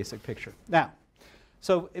is the basic picture. Now,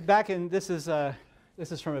 so back in, this is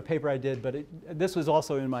This is from a paper I did, but this was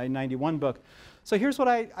also in my 91 book. So here's what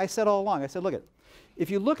I said all along. I said, look, if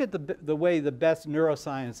you look at the way the best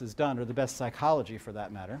neuroscience is done, or the best psychology for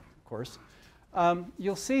that matter, of course,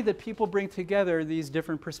 you'll see that people bring together these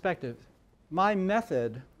different perspectives. My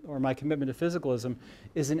method, or my commitment to physicalism,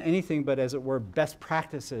 isn't anything but, as it were, best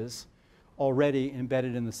practices already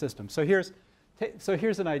embedded in the system. So here's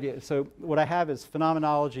an idea. So what I have is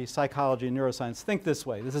phenomenology, psychology, and neuroscience. Think this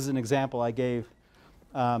way. This is an example I gave.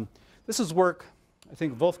 This is work, I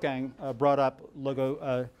think Wolfgang brought up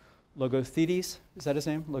Logothetes. Is that his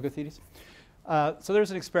name? Logothetes? So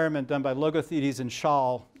there's an experiment done by Logothetes and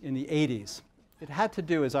Schall in the 80s. It had to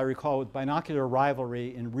do, as I recall, with binocular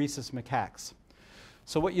rivalry in rhesus macaques.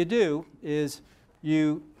 So what you do is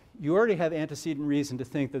you already have antecedent reason to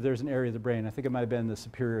think that there's an area of the brain, I think it might have been the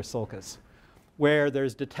superior sulcus, where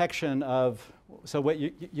there's detection of, so what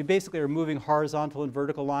you basically are moving horizontal and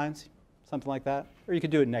vertical lines, something like that. Or you could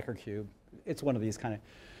do a Necker cube. It's one of these kind of.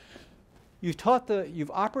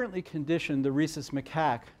 You've operantly conditioned the rhesus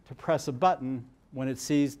macaque to press a button when it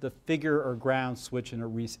sees the figure or ground switch in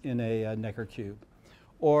a Necker cube.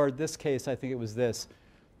 Or this case, I think it was this.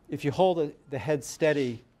 If you hold the head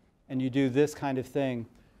steady and you do this kind of thing,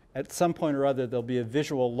 at some point or other, there'll be a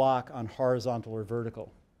visual lock on horizontal or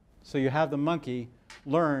vertical. So you have the monkey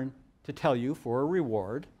learn to tell you for a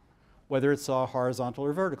reward whether it saw horizontal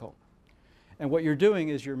or vertical. And what you're doing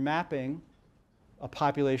is you're mapping a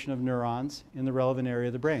population of neurons in the relevant area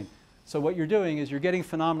of the brain. So what you're doing is you're getting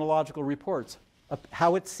phenomenological reports of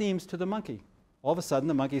how it seems to the monkey. All of a sudden,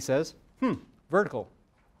 the monkey says, vertical,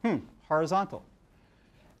 horizontal.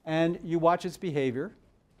 And you watch its behavior,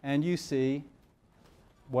 and you see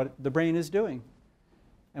what the brain is doing.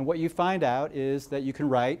 And what you find out is that you can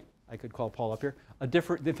write, I could call Paul up here,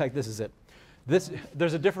 in fact, this is it.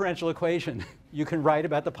 There's a differential equation you can write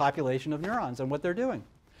about the population of neurons and what they're doing.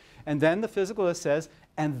 And then the physicalist says,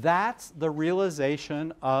 and that's the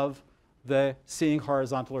realization of the seeing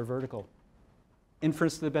horizontal or vertical.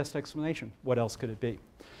 Inference to the best explanation. What else could it be?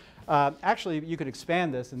 Actually, you could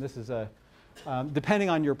expand this, and this is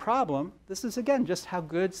depending on your problem, this is, again, just how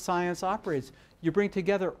good science operates. You bring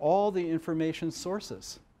together all the information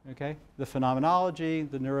sources, okay? The phenomenology,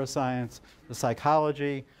 the neuroscience, the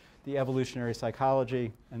psychology, the evolutionary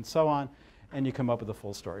psychology, and so on, and you come up with a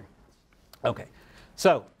full story. Okay,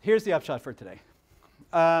 so here's the upshot for today.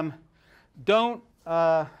 I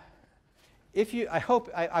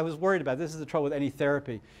was worried about this is the trouble with any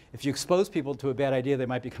therapy. If you expose people to a bad idea, they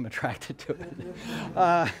might become attracted to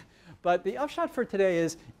it. But the upshot for today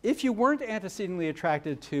is, if you weren't antecedently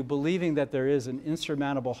attracted to believing that there is an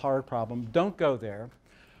insurmountable hard problem, don't go there.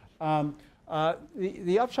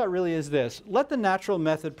 The upshot really is this. Let the natural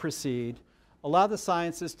method proceed. Allow the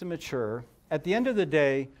sciences to mature. At the end of the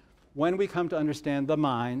day, when we come to understand the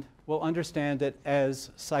mind, we'll understand it as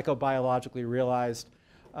psychobiologically realized.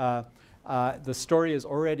 The story is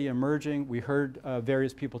already emerging. We heard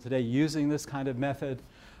various people today using this kind of method.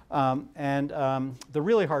 The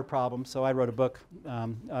really hard problem, so I wrote a book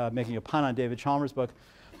making a pun on David Chalmers' book.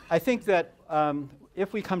 I think that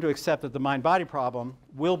if we come to accept that the mind-body problem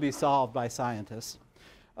will be solved by scientists,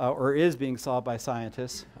 or is being solved by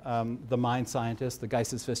scientists, the mind scientists, the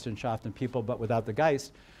Geisteswissenschaft and people, but without the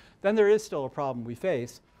Geist, then there is still a problem we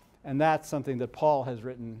face. And that's something that Paul has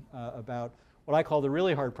written about, what I call the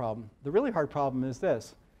really hard problem. The really hard problem is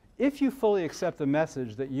this. If you fully accept the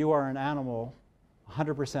message that you are an animal,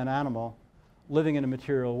 100% animal, living in a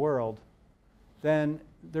material world, then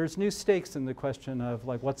there's new stakes in the question of,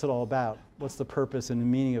 like, what's it all about? What's the purpose and the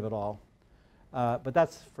meaning of it all? But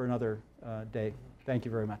that's for another day. Thank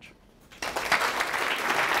you very much.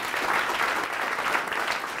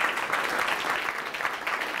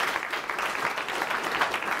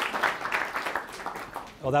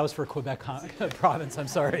 Oh, that was for Quebec province. I'm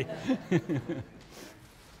sorry. So if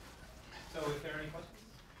there are any questions,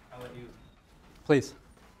 I'll let you. Please.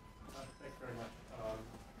 Thanks very much.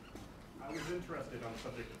 I was interested on the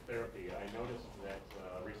subject of therapy. I noticed that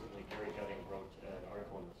recently Gary Gutting wrote an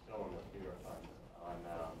article in the Stone of the New York Times on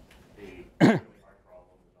the really hard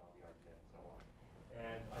problem, the zombie argument, and so on.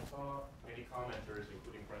 And I saw many commenters,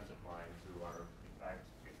 including friends of mine who are in fact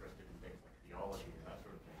interested in things like theology and that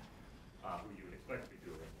sort of thing, who you would expect to be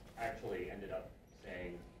doing, actually ended up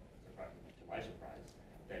saying, to my surprise,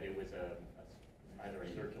 that it was either a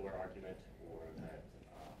circular argument or that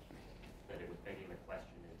it was begging the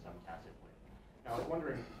question in some tacit way. Now, I was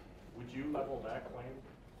wondering, would you level that claim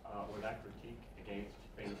or that critique against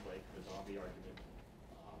things like the zombie argument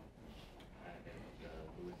and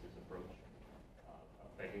Lewis's approach of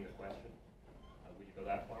begging the question? Would you go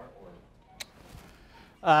that far, or?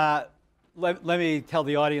 let me tell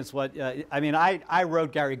the audience what, I mean, I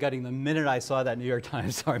wrote Gary Gutting the minute I saw that New York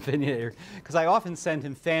Times opinionator, because I often send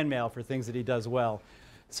him fan mail for things that he does well.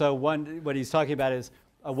 So what he's talking about is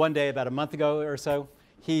one day about a month ago or so,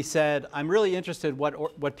 he said, I'm really interested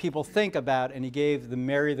what people think about, and he gave the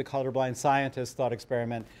Mary the Colorblind Scientist thought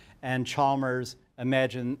experiment and Chalmers,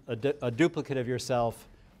 imagine a duplicate of yourself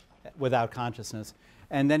without consciousness.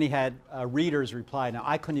 And then he had readers reply. Now,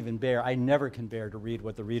 I couldn't even bear, I never can bear to read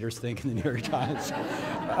what the readers think in the New York Times.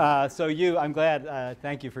 So I'm glad,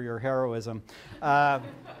 thank you for your heroism. But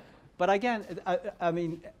again, I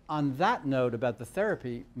mean, on that note about the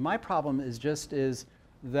therapy, my problem is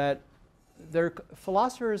that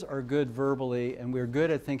philosophers are good verbally, and we're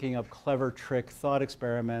good at thinking up clever trick thought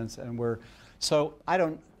experiments, and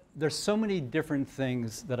there's so many different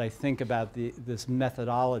things that I think about this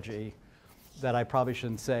methodology that I probably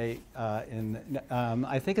shouldn't say.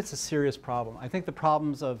 I think it's a serious problem. I think the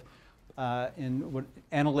problems in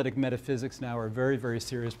analytic metaphysics now are a very, very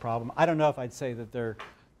serious problem. I don't know if I'd say that they're,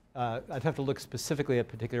 I'd have to look specifically at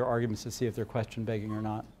particular arguments to see if they're question begging or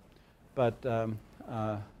not. But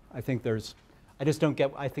I think I just don't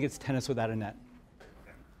get, I think it's tennis without a net.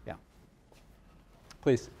 Yeah.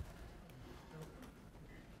 Please.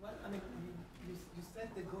 Well, I mean, you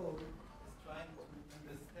set the goal as trying to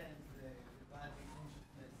understand the body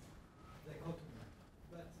consciousness dichotomy.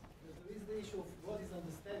 But there is the issue of what is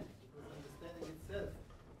understanding, because understanding itself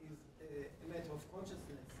is a matter of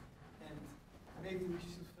consciousness. And maybe we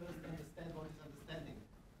should first understand what is understanding.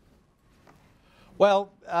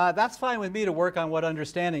 Well, that's fine with me to work on what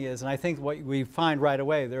understanding is, and I think what we find right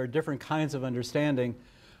away, there are different kinds of understanding.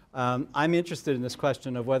 I'm interested in this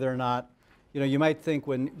question of whether or not, you might think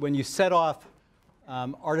when you set off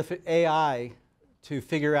AI to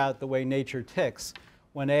figure out the way nature ticks,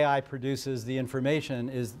 when AI produces the information,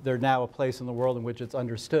 is there now a place in the world in which it's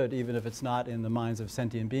understood, even if it's not in the minds of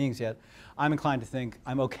sentient beings yet? I'm inclined to think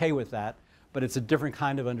I'm okay with that, but it's a different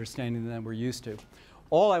kind of understanding than we're used to.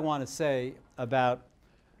 All I want to say about,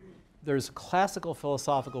 there's classical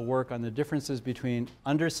philosophical work on the differences between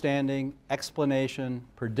understanding, explanation,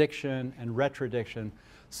 prediction, and retrodiction.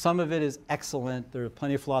 Some of it is excellent. There are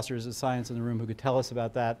plenty of philosophers of science in the room who could tell us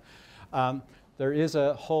about that. There is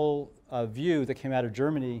a whole view that came out of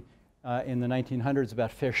Germany in the 1900s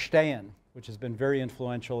about Verstehen, which has been very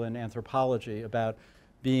influential in anthropology, about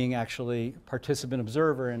being actually participant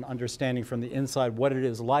observer and understanding from the inside what it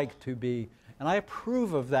is like to be. And I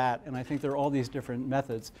approve of that, and I think there are all these different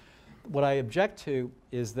methods. What I object to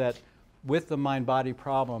is that with the mind-body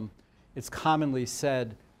problem, it's commonly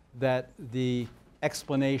said that the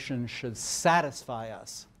explanation should satisfy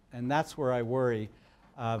us. And that's where I worry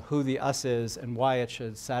who the us is and why it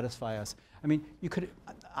should satisfy us. I mean,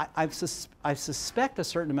 I suspect a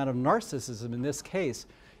certain amount of narcissism in this case.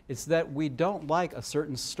 It's that we don't like a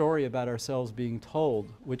certain story about ourselves being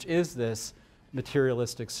told, which is this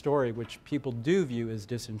materialistic story, which people do view as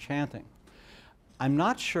disenchanting. I'm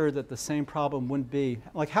not sure that the same problem wouldn't be,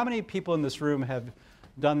 like how many people in this room have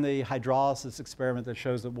done the hydrolysis experiment that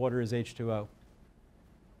shows that water is H2O?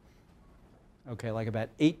 Okay, like about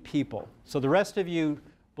 8 people. So the rest of you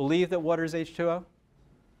believe that water is H2O?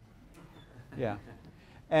 Yeah.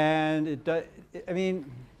 And I mean,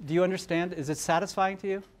 do you understand? Is it satisfying to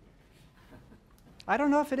you? I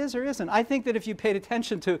don't know if it is or isn't. I think that if you paid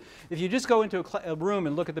attention to, if you just go into a room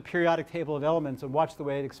and look at the periodic table of elements and watch the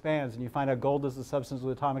way it expands, and you find out gold is the substance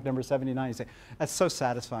with atomic number 79, you say, that's so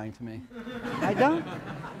satisfying to me.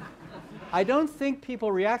 I don't think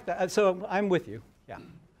people react that. So I'm with you. Yeah.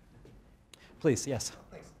 Please, yes.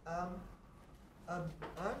 Thanks. I'm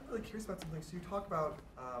really curious about something. So you talk about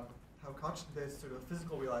how consciousness is sort of a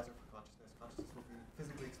physical realizer for consciousness. Consciousness will be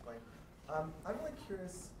physically explained. I'm really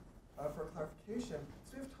curious for clarification.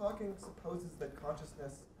 So if talking supposes that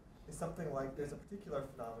consciousness is something like there's a particular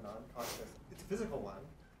phenomenon, consciousness. It's a physical one,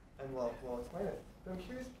 and we'll explain it. But I'm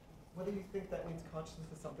curious whether you think that means consciousness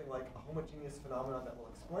is something like a homogeneous phenomenon that we'll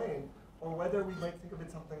explain, or whether we might think of it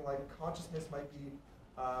something like consciousness might be,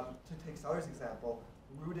 to take Seller's example,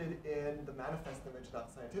 rooted in the manifest image, not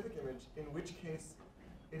the scientific image, in which case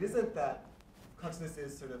it isn't that consciousness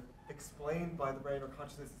is sort of explained by the brain, or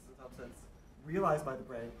consciousness is in some sense realized by the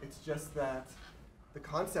brain. It's just that the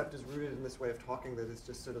concept is rooted in this way of talking that is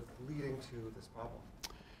just sort of leading to this problem.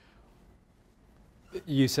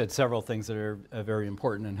 You said several things that are very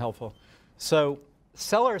important and helpful. So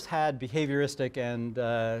Sellers had behavioristic and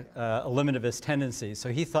eliminativist tendencies.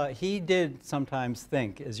 So he did sometimes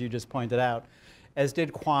think, as you just pointed out, as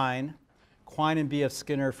did Quine. Quine and B.F.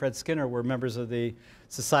 Skinner, Fred Skinner, were members of the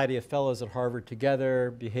Society of Fellows at Harvard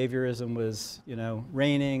together. Behaviorism was,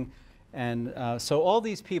 reigning. And so all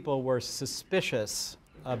these people were suspicious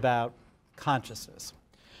about consciousness.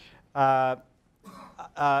 All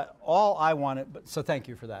I wanted, so thank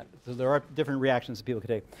you for that. So there are different reactions that people could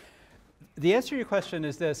take. The answer to your question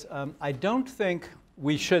is this. I don't think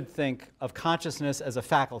we should think of consciousness as a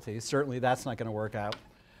faculty. Certainly that's not going to work out.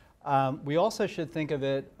 We also should think of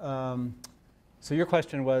it, so your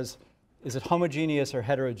question was, is it homogeneous or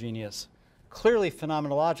heterogeneous? Clearly,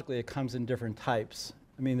 phenomenologically, it comes in different types.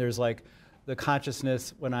 I mean, there's like the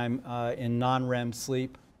consciousness when I'm in non-REM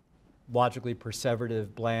sleep, logically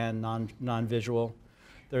perseverative, bland, non-visual.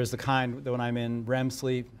 There's the kind that when I'm in REM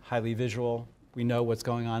sleep, highly visual. We know what's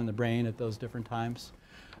going on in the brain at those different times.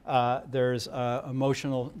 There's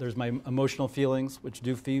my emotional feelings, which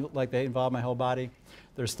do feel like they involve my whole body.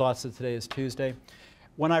 There's thoughts that today is Tuesday.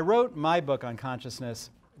 When I wrote my book on consciousness,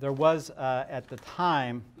 there was, at the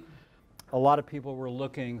time, a lot of people were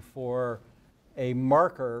looking for a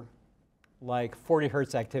marker like 40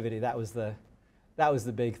 hertz activity. That was the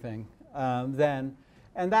big thing then.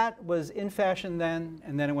 And that was in fashion then,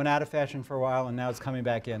 and then it went out of fashion for a while, and now it's coming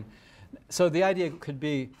back in. So the idea could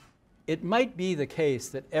be, it might be the case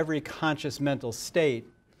that every conscious mental state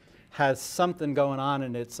has something going on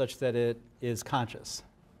in it such that it is conscious.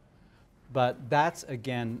 But that's,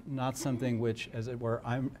 again, not something which, as it were,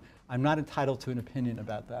 I'm not entitled to an opinion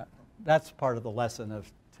about that. That's part of the lesson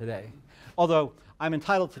of today. Although I'm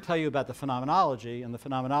entitled to tell you about the phenomenology, and the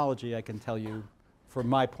phenomenology I can tell you from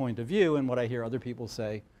my point of view and what I hear other people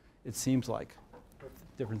say, it seems like.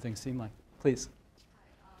 Different things seem like. Please.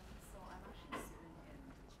 Hi, so I'm actually a student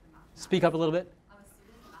in mathematics. Speak up a little bit. I'm a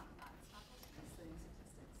student in mathematics faculty studying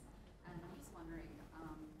statistics. And I'm just wondering,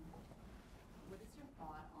 what is your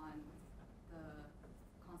thought on the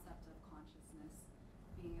concept of consciousness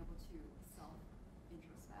being able to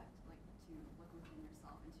self-introspect, like to look within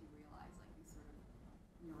yourself and to realize like these sort of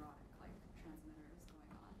neurotic like transmitters going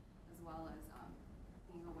on, as well as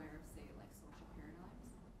being aware of, say, like social paradigms?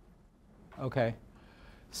 Okay.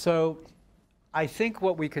 So I think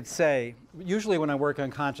what we could say, usually when I work on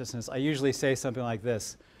consciousness, I usually say something like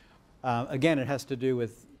this. Again, it has to do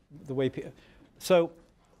with the way people... So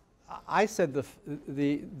I said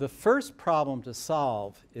the first problem to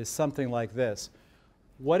solve is something like this.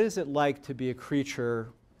 What is it like to be a creature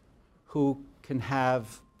who can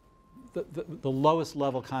have the lowest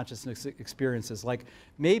level consciousness experiences? Like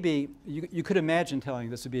maybe you could imagine telling,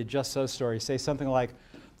 this would be a just so story, say something like,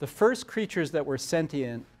 the first creatures that were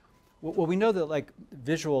sentient, well, we know that like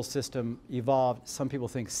visual system evolved, some people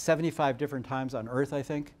think 75 different times on Earth, I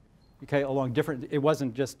think, okay, along different, it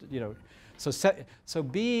wasn't just, you know, so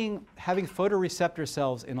having photoreceptor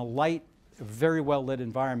cells in a light, very well lit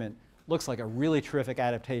environment looks like a really terrific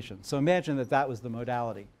adaptation. So imagine that that was the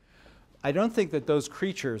modality. I don't think that those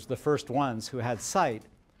creatures, the first ones who had sight,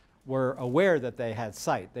 were aware that they had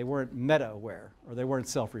sight. They weren't meta-aware, or they weren't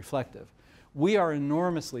self-reflective. We are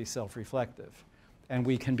enormously self-reflective, and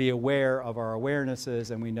we can be aware of our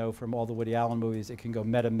awarenesses, and we know from all the Woody Allen movies it can go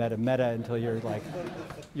meta, meta, meta until you're like,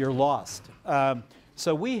 you're lost.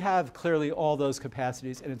 So we have clearly all those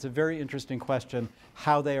capacities, and it's a very interesting question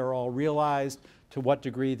how they are all realized, to what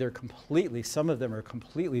degree they're completely, some of them are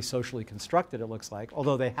completely socially constructed, it looks like,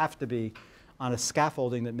 although they have to be on a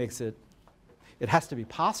scaffolding that makes it has to be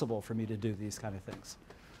possible for me to do these kind of things.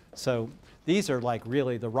 So these are like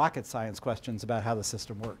really the rocket science questions about how the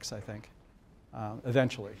system works, I think,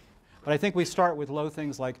 eventually. But I think we start with low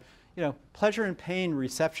things like, you know, pleasure and pain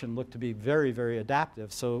reception look to be very, very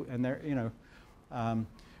adaptive. So, and they're, you know,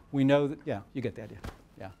 we know that, yeah, you get the idea.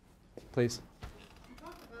 Yeah, please. You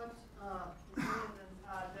talked about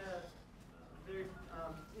the very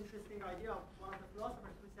interesting idea of one of the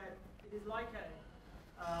philosophers who said it is like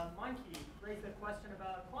a monkey raised a question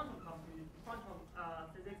about quantum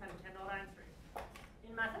physics and cannot answer it.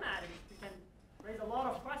 In mathematics, you can raise a lot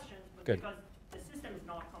of questions, but Good. because the system is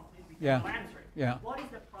not complete, we Yeah. cannot answer it. Yeah. What is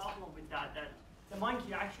the problem with that? That the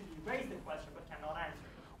monkey actually raised the question but cannot answer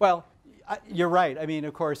it. Well, you're right. I mean,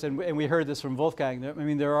 of course, and we heard this from Wolfgang. I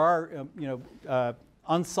mean, there are you know,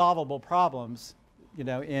 unsolvable problems, you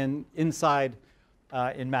know, inside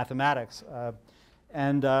in mathematics,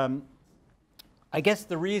 and I guess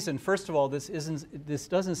the reason, first of all, this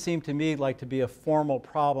doesn't seem to me like to be a formal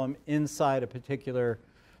problem inside a particular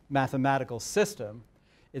mathematical system.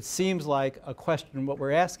 It seems like a question. What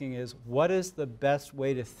we're asking is, what is the best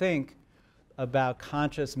way to think about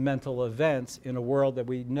conscious mental events in a world that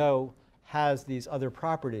we know has these other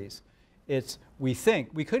properties? We think,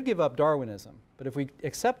 we could give up Darwinism, but if we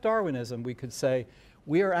accept Darwinism, we could say,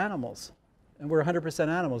 we are animals, and we're 100%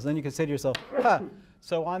 animals. Then you could say to yourself,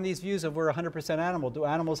 So on these views of we're 100% animal, do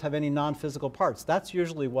animals have any non-physical parts? That's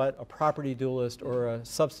usually what a property dualist or a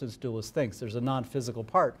substance dualist thinks. There's a non-physical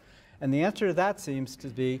part. And the answer to that seems to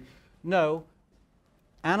be no,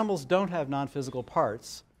 animals don't have non-physical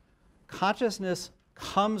parts. Consciousness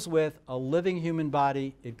comes with a living human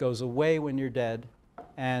body. It goes away when you're dead.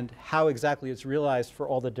 And how exactly it's realized for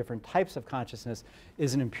all the different types of consciousness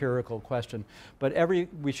is an empirical question. But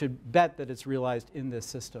we should bet that it's realized in this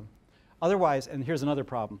system. Otherwise, and here's another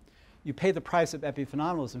problem, you pay the price of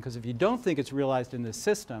epiphenomenalism, because if you don't think it's realized in this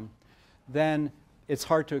system, then it's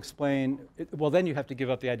hard to explain. Well, then you have to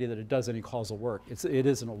give up the idea that it does any causal work. It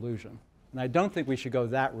is an illusion. And I don't think we should go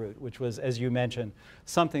that route, which was, as you mentioned,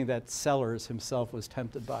 something that Sellers himself was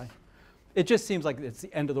tempted by. It just seems like it's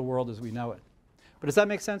the end of the world as we know it. But does that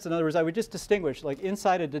make sense? In other words, I would just distinguish, like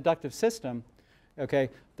inside a deductive system, okay,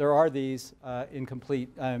 there are these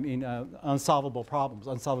unsolvable problems,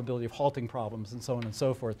 unsolvability of halting problems, and so on and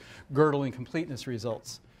so forth, girdling completeness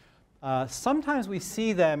results. Sometimes we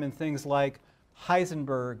see them in things like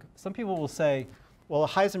Heisenberg. Some people will say, well, a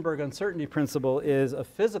Heisenberg uncertainty principle is a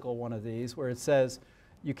physical one of these, where it says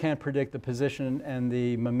you can't predict the position and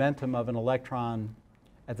the momentum of an electron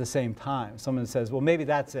at the same time. Someone says, well, maybe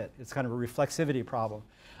that's it. It's kind of a reflexivity problem.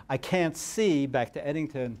 I can't see, back to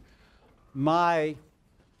Eddington, my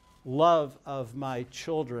love of my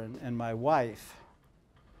children and my wife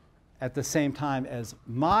at the same time as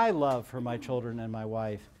my love for my children and my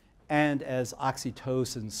wife, and as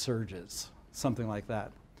oxytocin surges, something like that.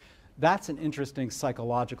 That's an interesting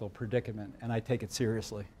psychological predicament, and I take it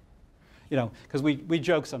seriously. You know, because we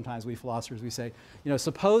joke sometimes, we philosophers, we say, you know,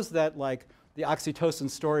 suppose that like the oxytocin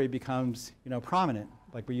story becomes, you know, prominent,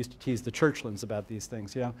 like we used to tease the Churchlands about these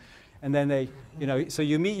things, you know. And then they, you know, so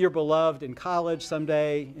you meet your beloved in college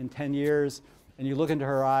someday in 10 years, and you look into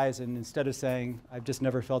her eyes, and instead of saying, I've just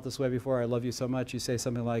never felt this way before, I love you so much, you say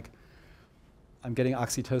something like, I'm getting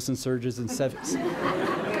oxytocin surges in,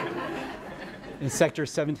 in sector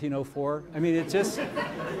 1704. I mean, it just,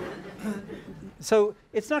 so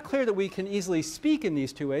it's not clear that we can easily speak in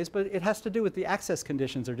these two ways, but it has to do with the access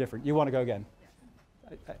conditions are different. You want to go again?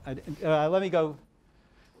 Let me go.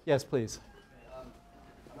 Yes, please.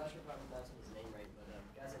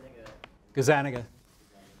 Gazaniga.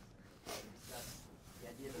 Discuss the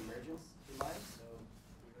idea of emergence in life. So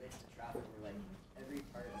it relates to traffic, where like every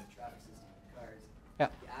part of the traffic system, the cars, the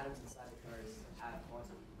atoms inside the cars have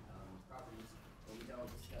quantum properties, but we don't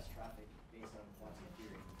discuss traffic based on quantum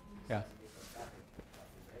theory. We discuss it based on traffic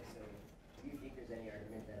properties, right? So do you think there's any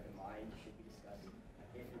argument that the mind should be discussed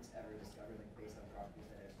if it's ever discovered, like based on properties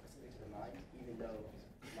that are specific to the mind, even though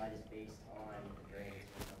the mind is based on the brain?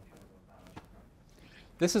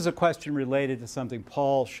 This is a question related to something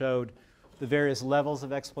Paul showed, the various levels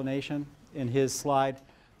of explanation in his slide.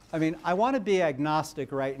 I mean, I want to be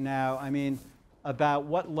agnostic right now. I mean, about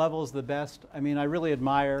what level is the best. I mean, I really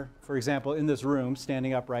admire, for example, in this room,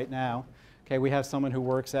 standing up right now, okay, we have someone who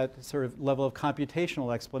works at sort of level of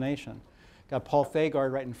computational explanation. Got Paul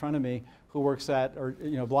Thagard right in front of me, who works at, or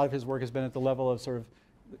you know, a lot of his work has been at the level of sort of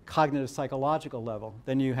cognitive psychological level.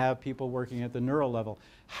 Then you have people working at the neural level.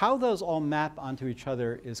 How those all map onto each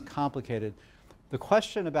other is complicated. The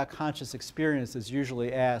question about conscious experience is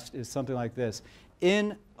usually asked is something like this.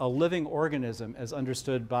 In a living organism, as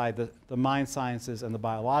understood by the mind sciences and the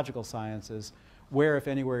biological sciences, where, if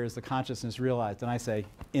anywhere, is the consciousness realized? And I say,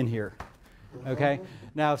 in here. Okay?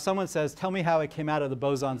 Now, if someone says, tell me how it came out of the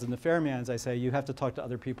bosons and the fermions, I say, you have to talk to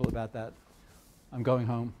other people about that. I'm going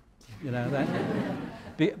home. You know, that,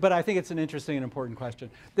 but I think it's an interesting and important question.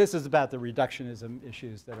 This is about the reductionism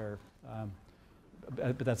issues that are,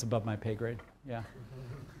 but that's above my pay grade. Yeah.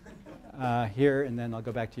 Here, and then I'll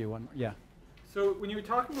go back to you one. Yeah. So when you were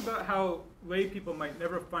talking about how lay people might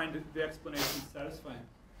never find the explanation satisfying,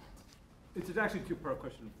 it's actually a two-part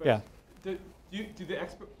question. But yeah. Do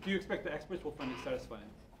you expect the experts will find it satisfying?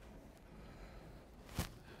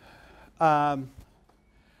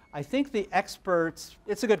 I think the experts,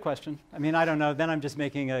 it's a good question. I mean, I don't know. Then I'm just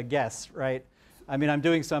making a guess, right? I mean, I'm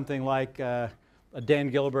doing something like a Dan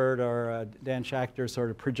Gilbert or a Dan Schachter sort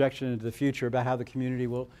of projection into the future about how the community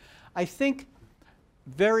will. I think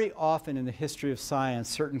very often in the history of science,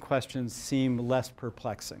 certain questions seem less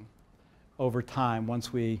perplexing over time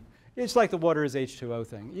once we, it's like the water is H2O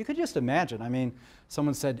thing. You could just imagine. I mean,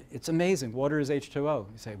 someone said, it's amazing, water is H2O.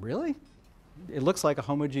 You say, really? It looks like a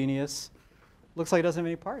homogeneous, looks like it doesn't have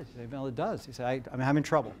any parts. You say, well, it does. You say, I'm having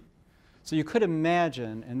trouble. So you could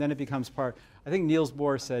imagine, and then it becomes part. I think Niels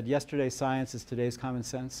Bohr said, yesterday's science is today's common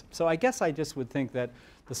sense. So I guess I just would think that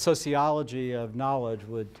the sociology of knowledge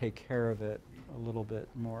would take care of it a little bit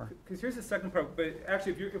more. Because here's the second part, but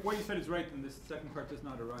actually, if what you said is right, then this second part does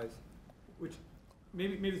not arise, which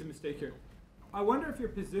maybe is a mistake here. I wonder if your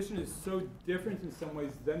position is so different in some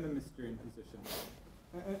ways than the Mysterian position.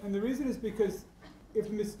 And the reason is because if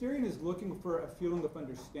the Mysterian is looking for a feeling of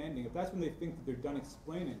understanding, if that's when they think that they're done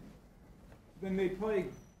explaining, then they probably,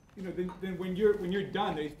 then when you're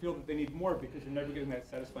done, they feel that they need more because you're never getting that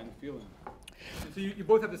satisfying feeling. And so you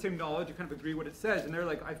both have the same knowledge, you kind of agree what it says, and they're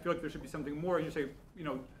like, I feel like there should be something more, and you say,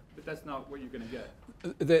 but that's not what you're going to get.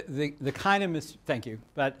 The kind of thank you,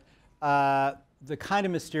 but the kind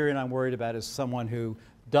of Mysterian I'm worried about is someone who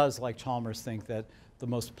does, like Chalmers, think that the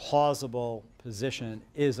most plausible position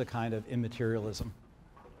is a kind of immaterialism.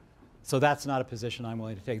 So that's not a position I'm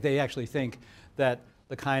willing to take. They actually think that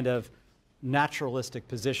the kind of naturalistic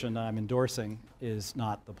position that I'm endorsing is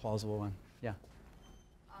not the plausible one. Yeah.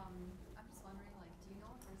 I'm just wondering, do you know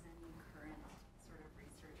if there's any current sort of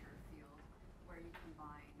research or field where you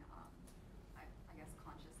combine, I guess,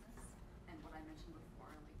 consciousness and what I mentioned before,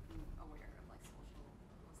 being aware of social,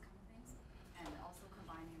 those kind of things, and also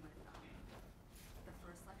combining with the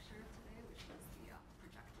first lecture today, which was the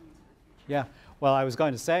projecting into the future. Yeah. Well, I was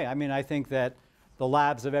going to say, I think that the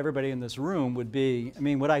labs of everybody in this room would be,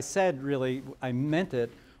 what I said really, I meant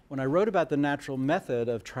it. When I wrote about the natural method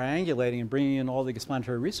of triangulating and bringing in all the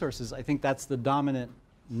explanatory resources, I think that's the dominant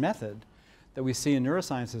method that we see in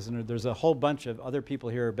neurosciences, and there's a whole bunch of other people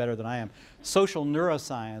here who are better than I am. Social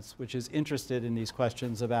neuroscience, which is interested in these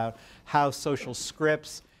questions about how social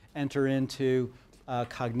scripts enter into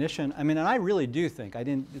cognition. And I really do think,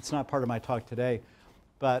 it's not part of my talk today,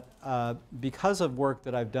 but because of work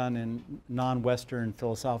that I've done in non-Western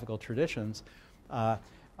philosophical traditions,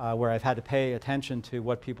 where I've had to pay attention to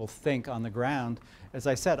what people think on the ground, as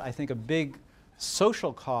I said, I think a big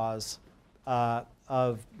social cause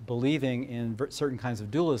of believing in certain kinds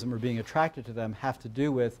of dualism or being attracted to them have to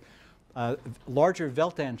do with larger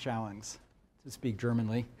Weltanschauungs, to speak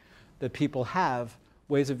Germanly, that people have,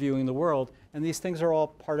 ways of viewing the world, and these things are all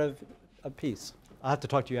part of a piece. I'll have to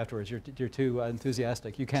talk to you afterwards. You're too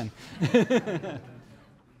enthusiastic. You can.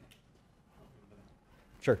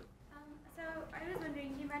 Sure. So I was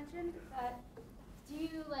wondering, you mentioned that, do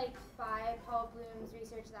you buy Paul Bloom's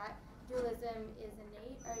research that dualism is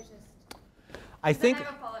innate, or just? I think. I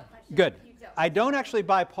have a follow-up question. Good. You don't. I don't actually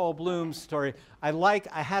buy Paul Bloom's story. I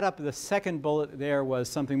had up the second bullet there was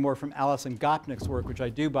something more from Alison Gopnik's work, which I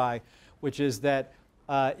do buy, which is that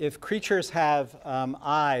if creatures have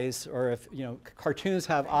eyes, or if cartoons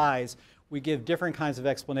have eyes, we give different kinds of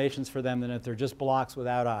explanations for them than if they're just blocks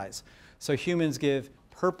without eyes. So humans give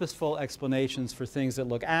purposeful explanations for things that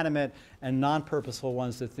look animate and non-purposeful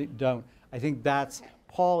ones that don't. I think that's,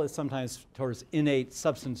 Paul is sometimes towards innate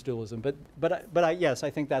substance dualism, but yes, I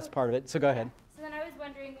think that's part of it. So go ahead. So then I was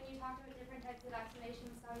wondering, when you talked about different types of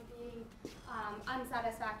explanations, some being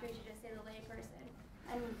unsatisfactory to just say the layperson,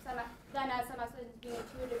 and then as some explanations being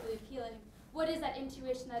intuitively appealing, what is that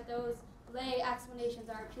intuition that those lay explanations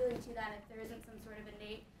are appealing to then, if there isn't some sort of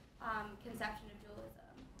innate conception of dualism?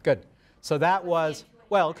 Good. So that was,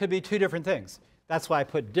 well, it could be two different things. That's why I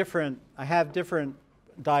put I have different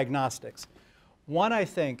diagnostics. One, I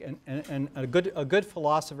think, and a good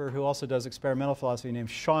philosopher who also does experimental philosophy named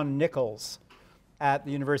Sean Nichols at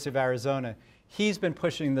the University of Arizona, he's been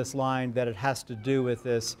pushing this line that it has to do with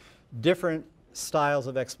this different styles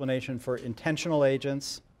of explanation for intentional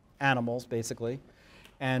agents, animals basically,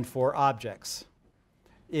 and for objects,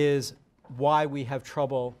 is why we have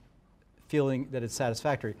trouble feeling that it's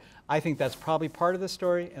satisfactory. I think that's probably part of the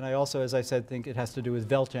story, and I also, as I said, think it has to do with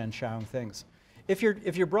Weltanschauung things. If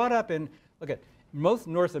you're brought up in, look at, most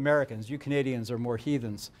North Americans, you Canadians are more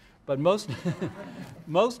heathens, but most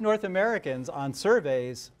North Americans on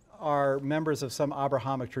surveys are members of some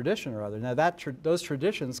Abrahamic tradition or other. Now those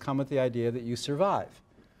traditions come with the idea that you survive.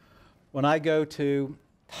 When I go to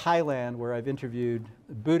Thailand, where I've interviewed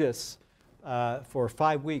Buddhists, for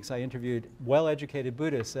 5 weeks I interviewed well-educated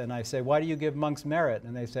Buddhists, and I say, why do you give monks merit?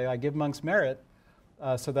 And they say, I give monks merit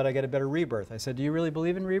so that I get a better rebirth. I said, do you really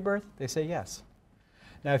believe in rebirth? They say, yes.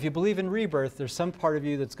 Now, if you believe in rebirth, there's some part of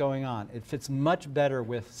you that's going on. It fits much better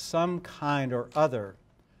with some kind or other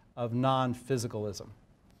of non-physicalism.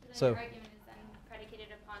 So your argument is then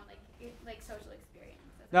predicated upon like social experience.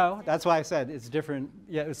 No, that's why I said it's different.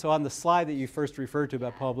 Yeah. So on the slide that you first referred to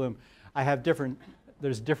about Paul Bloom, I have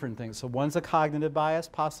there's different things. So one's a cognitive bias,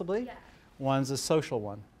 possibly. Yeah. One's a social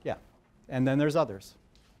one. Yeah. And then there's others.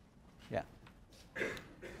 Yeah.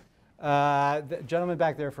 The gentleman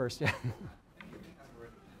back there first. Yeah.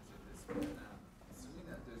 Assuming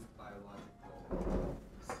that there's biological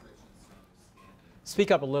restrictions to understanding.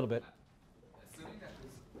 Speak up a little bit. Assuming that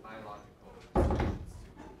there's biological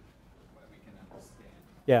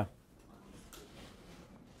Yeah.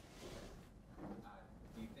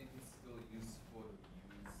 Do you think it's still useful to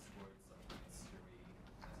use words like mystery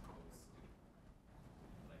as opposed to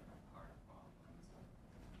like hard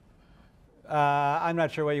problems? I'm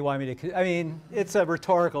not sure what you want me to. I mean, it's a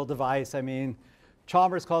rhetorical device. I mean,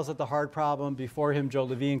 Chalmers calls it the hard problem. Before him, Joe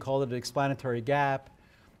Levine called it an explanatory gap.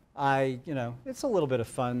 You know, it's a little bit of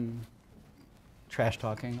fun trash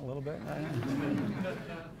talking a little bit.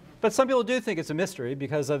 But some people do think it's a mystery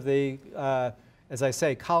because of the, as I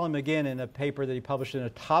say, Colin McGinn in a paper that he published in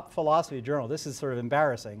a top philosophy journal. This is sort of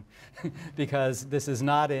embarrassing because this is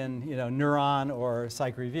not in, you know, Neuron or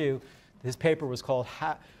Psych Review. His paper was called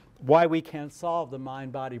Why We Can't Solve the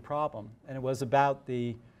Mind-Body Problem. And it was about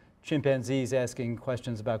the chimpanzees asking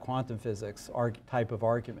questions about quantum physics type of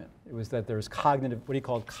argument. It was that there's cognitive, what he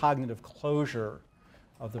called cognitive closure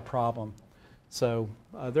of the problem. So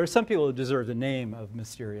there are some people who deserve the name of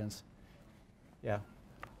Mysterians. Yeah.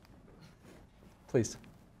 Please.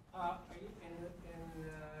 Are you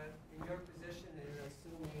in your position in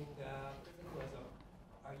assuming physicalism,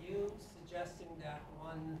 are you suggesting that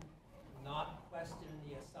one not question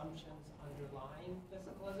the assumptions underlying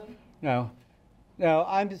physicalism? No. No,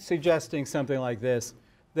 I'm suggesting something like this,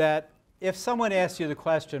 that if someone asks you the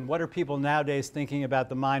question, what are people nowadays thinking about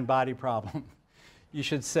the mind-body problem? You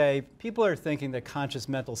should say, people are thinking that conscious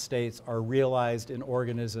mental states are realized in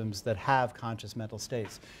organisms that have conscious mental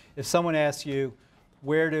states. If someone asks you,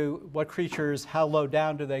 what creatures, how low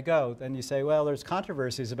down do they go? Then you say, well, there's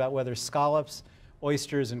controversies about whether scallops,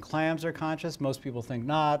 oysters, and clams are conscious. Most people think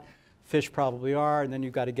not. Fish probably are, and then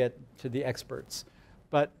you've got to get to the experts.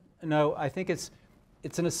 But no, I think it's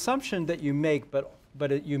an assumption that you make, but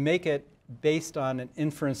you make it based on an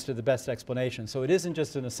inference to the best explanation. So it isn't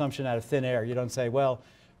just an assumption out of thin air. You don't say, well,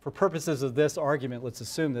 for purposes of this argument, let's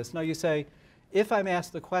assume this. No, you say, if I'm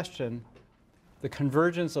asked the question, the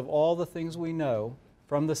convergence of all the things we know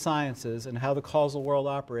from the sciences and how the causal world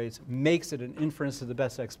operates makes it an inference to the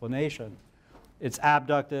best explanation. It's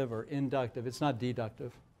abductive or inductive. It's not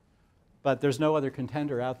deductive. But there's no other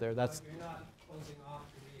contender out there. That's. You're not closing off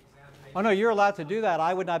to re-examination. Oh, no, you're allowed to do that.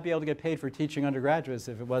 I would not be able to get paid for teaching undergraduates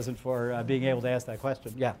if it wasn't for being able to ask that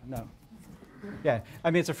question. Yeah, no. Yeah,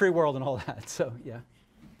 I mean, it's a free world and all that, so yeah.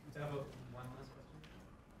 One last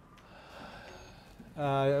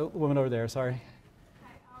question. Woman over there, sorry.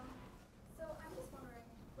 Hi, so I'm just wondering,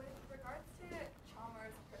 with regards to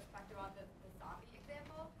Chalmers' perspective on the zombie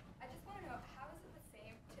example, I just want to know, how is it the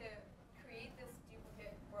same to create this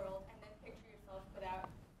duplicate world and then picture yourself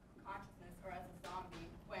without consciousness or as a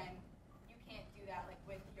zombie when you can't do that, like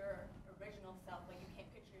with your original self, like you can't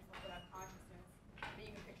picture yourself without consciousness, but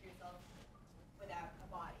you can picture yourself without a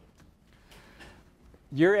body?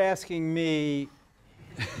 You're asking me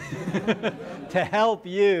to help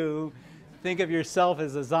you think of yourself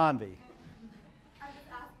as a zombie. I'm just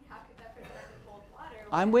asking, how could that present in cold water?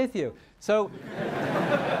 I'm with you. So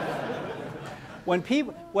when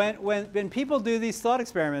people do these thought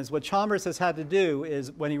experiments, what Chalmers has had to do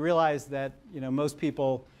is, when he realized that most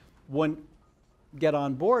people wouldn't get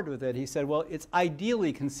on board with it, he said, well, it's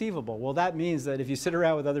ideally conceivable. Well, that means that if you sit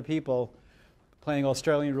around with other people playing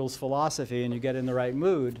Australian rules philosophy and you get in the right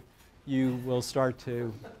mood, you will start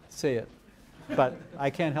to see it. But I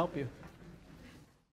can't help you.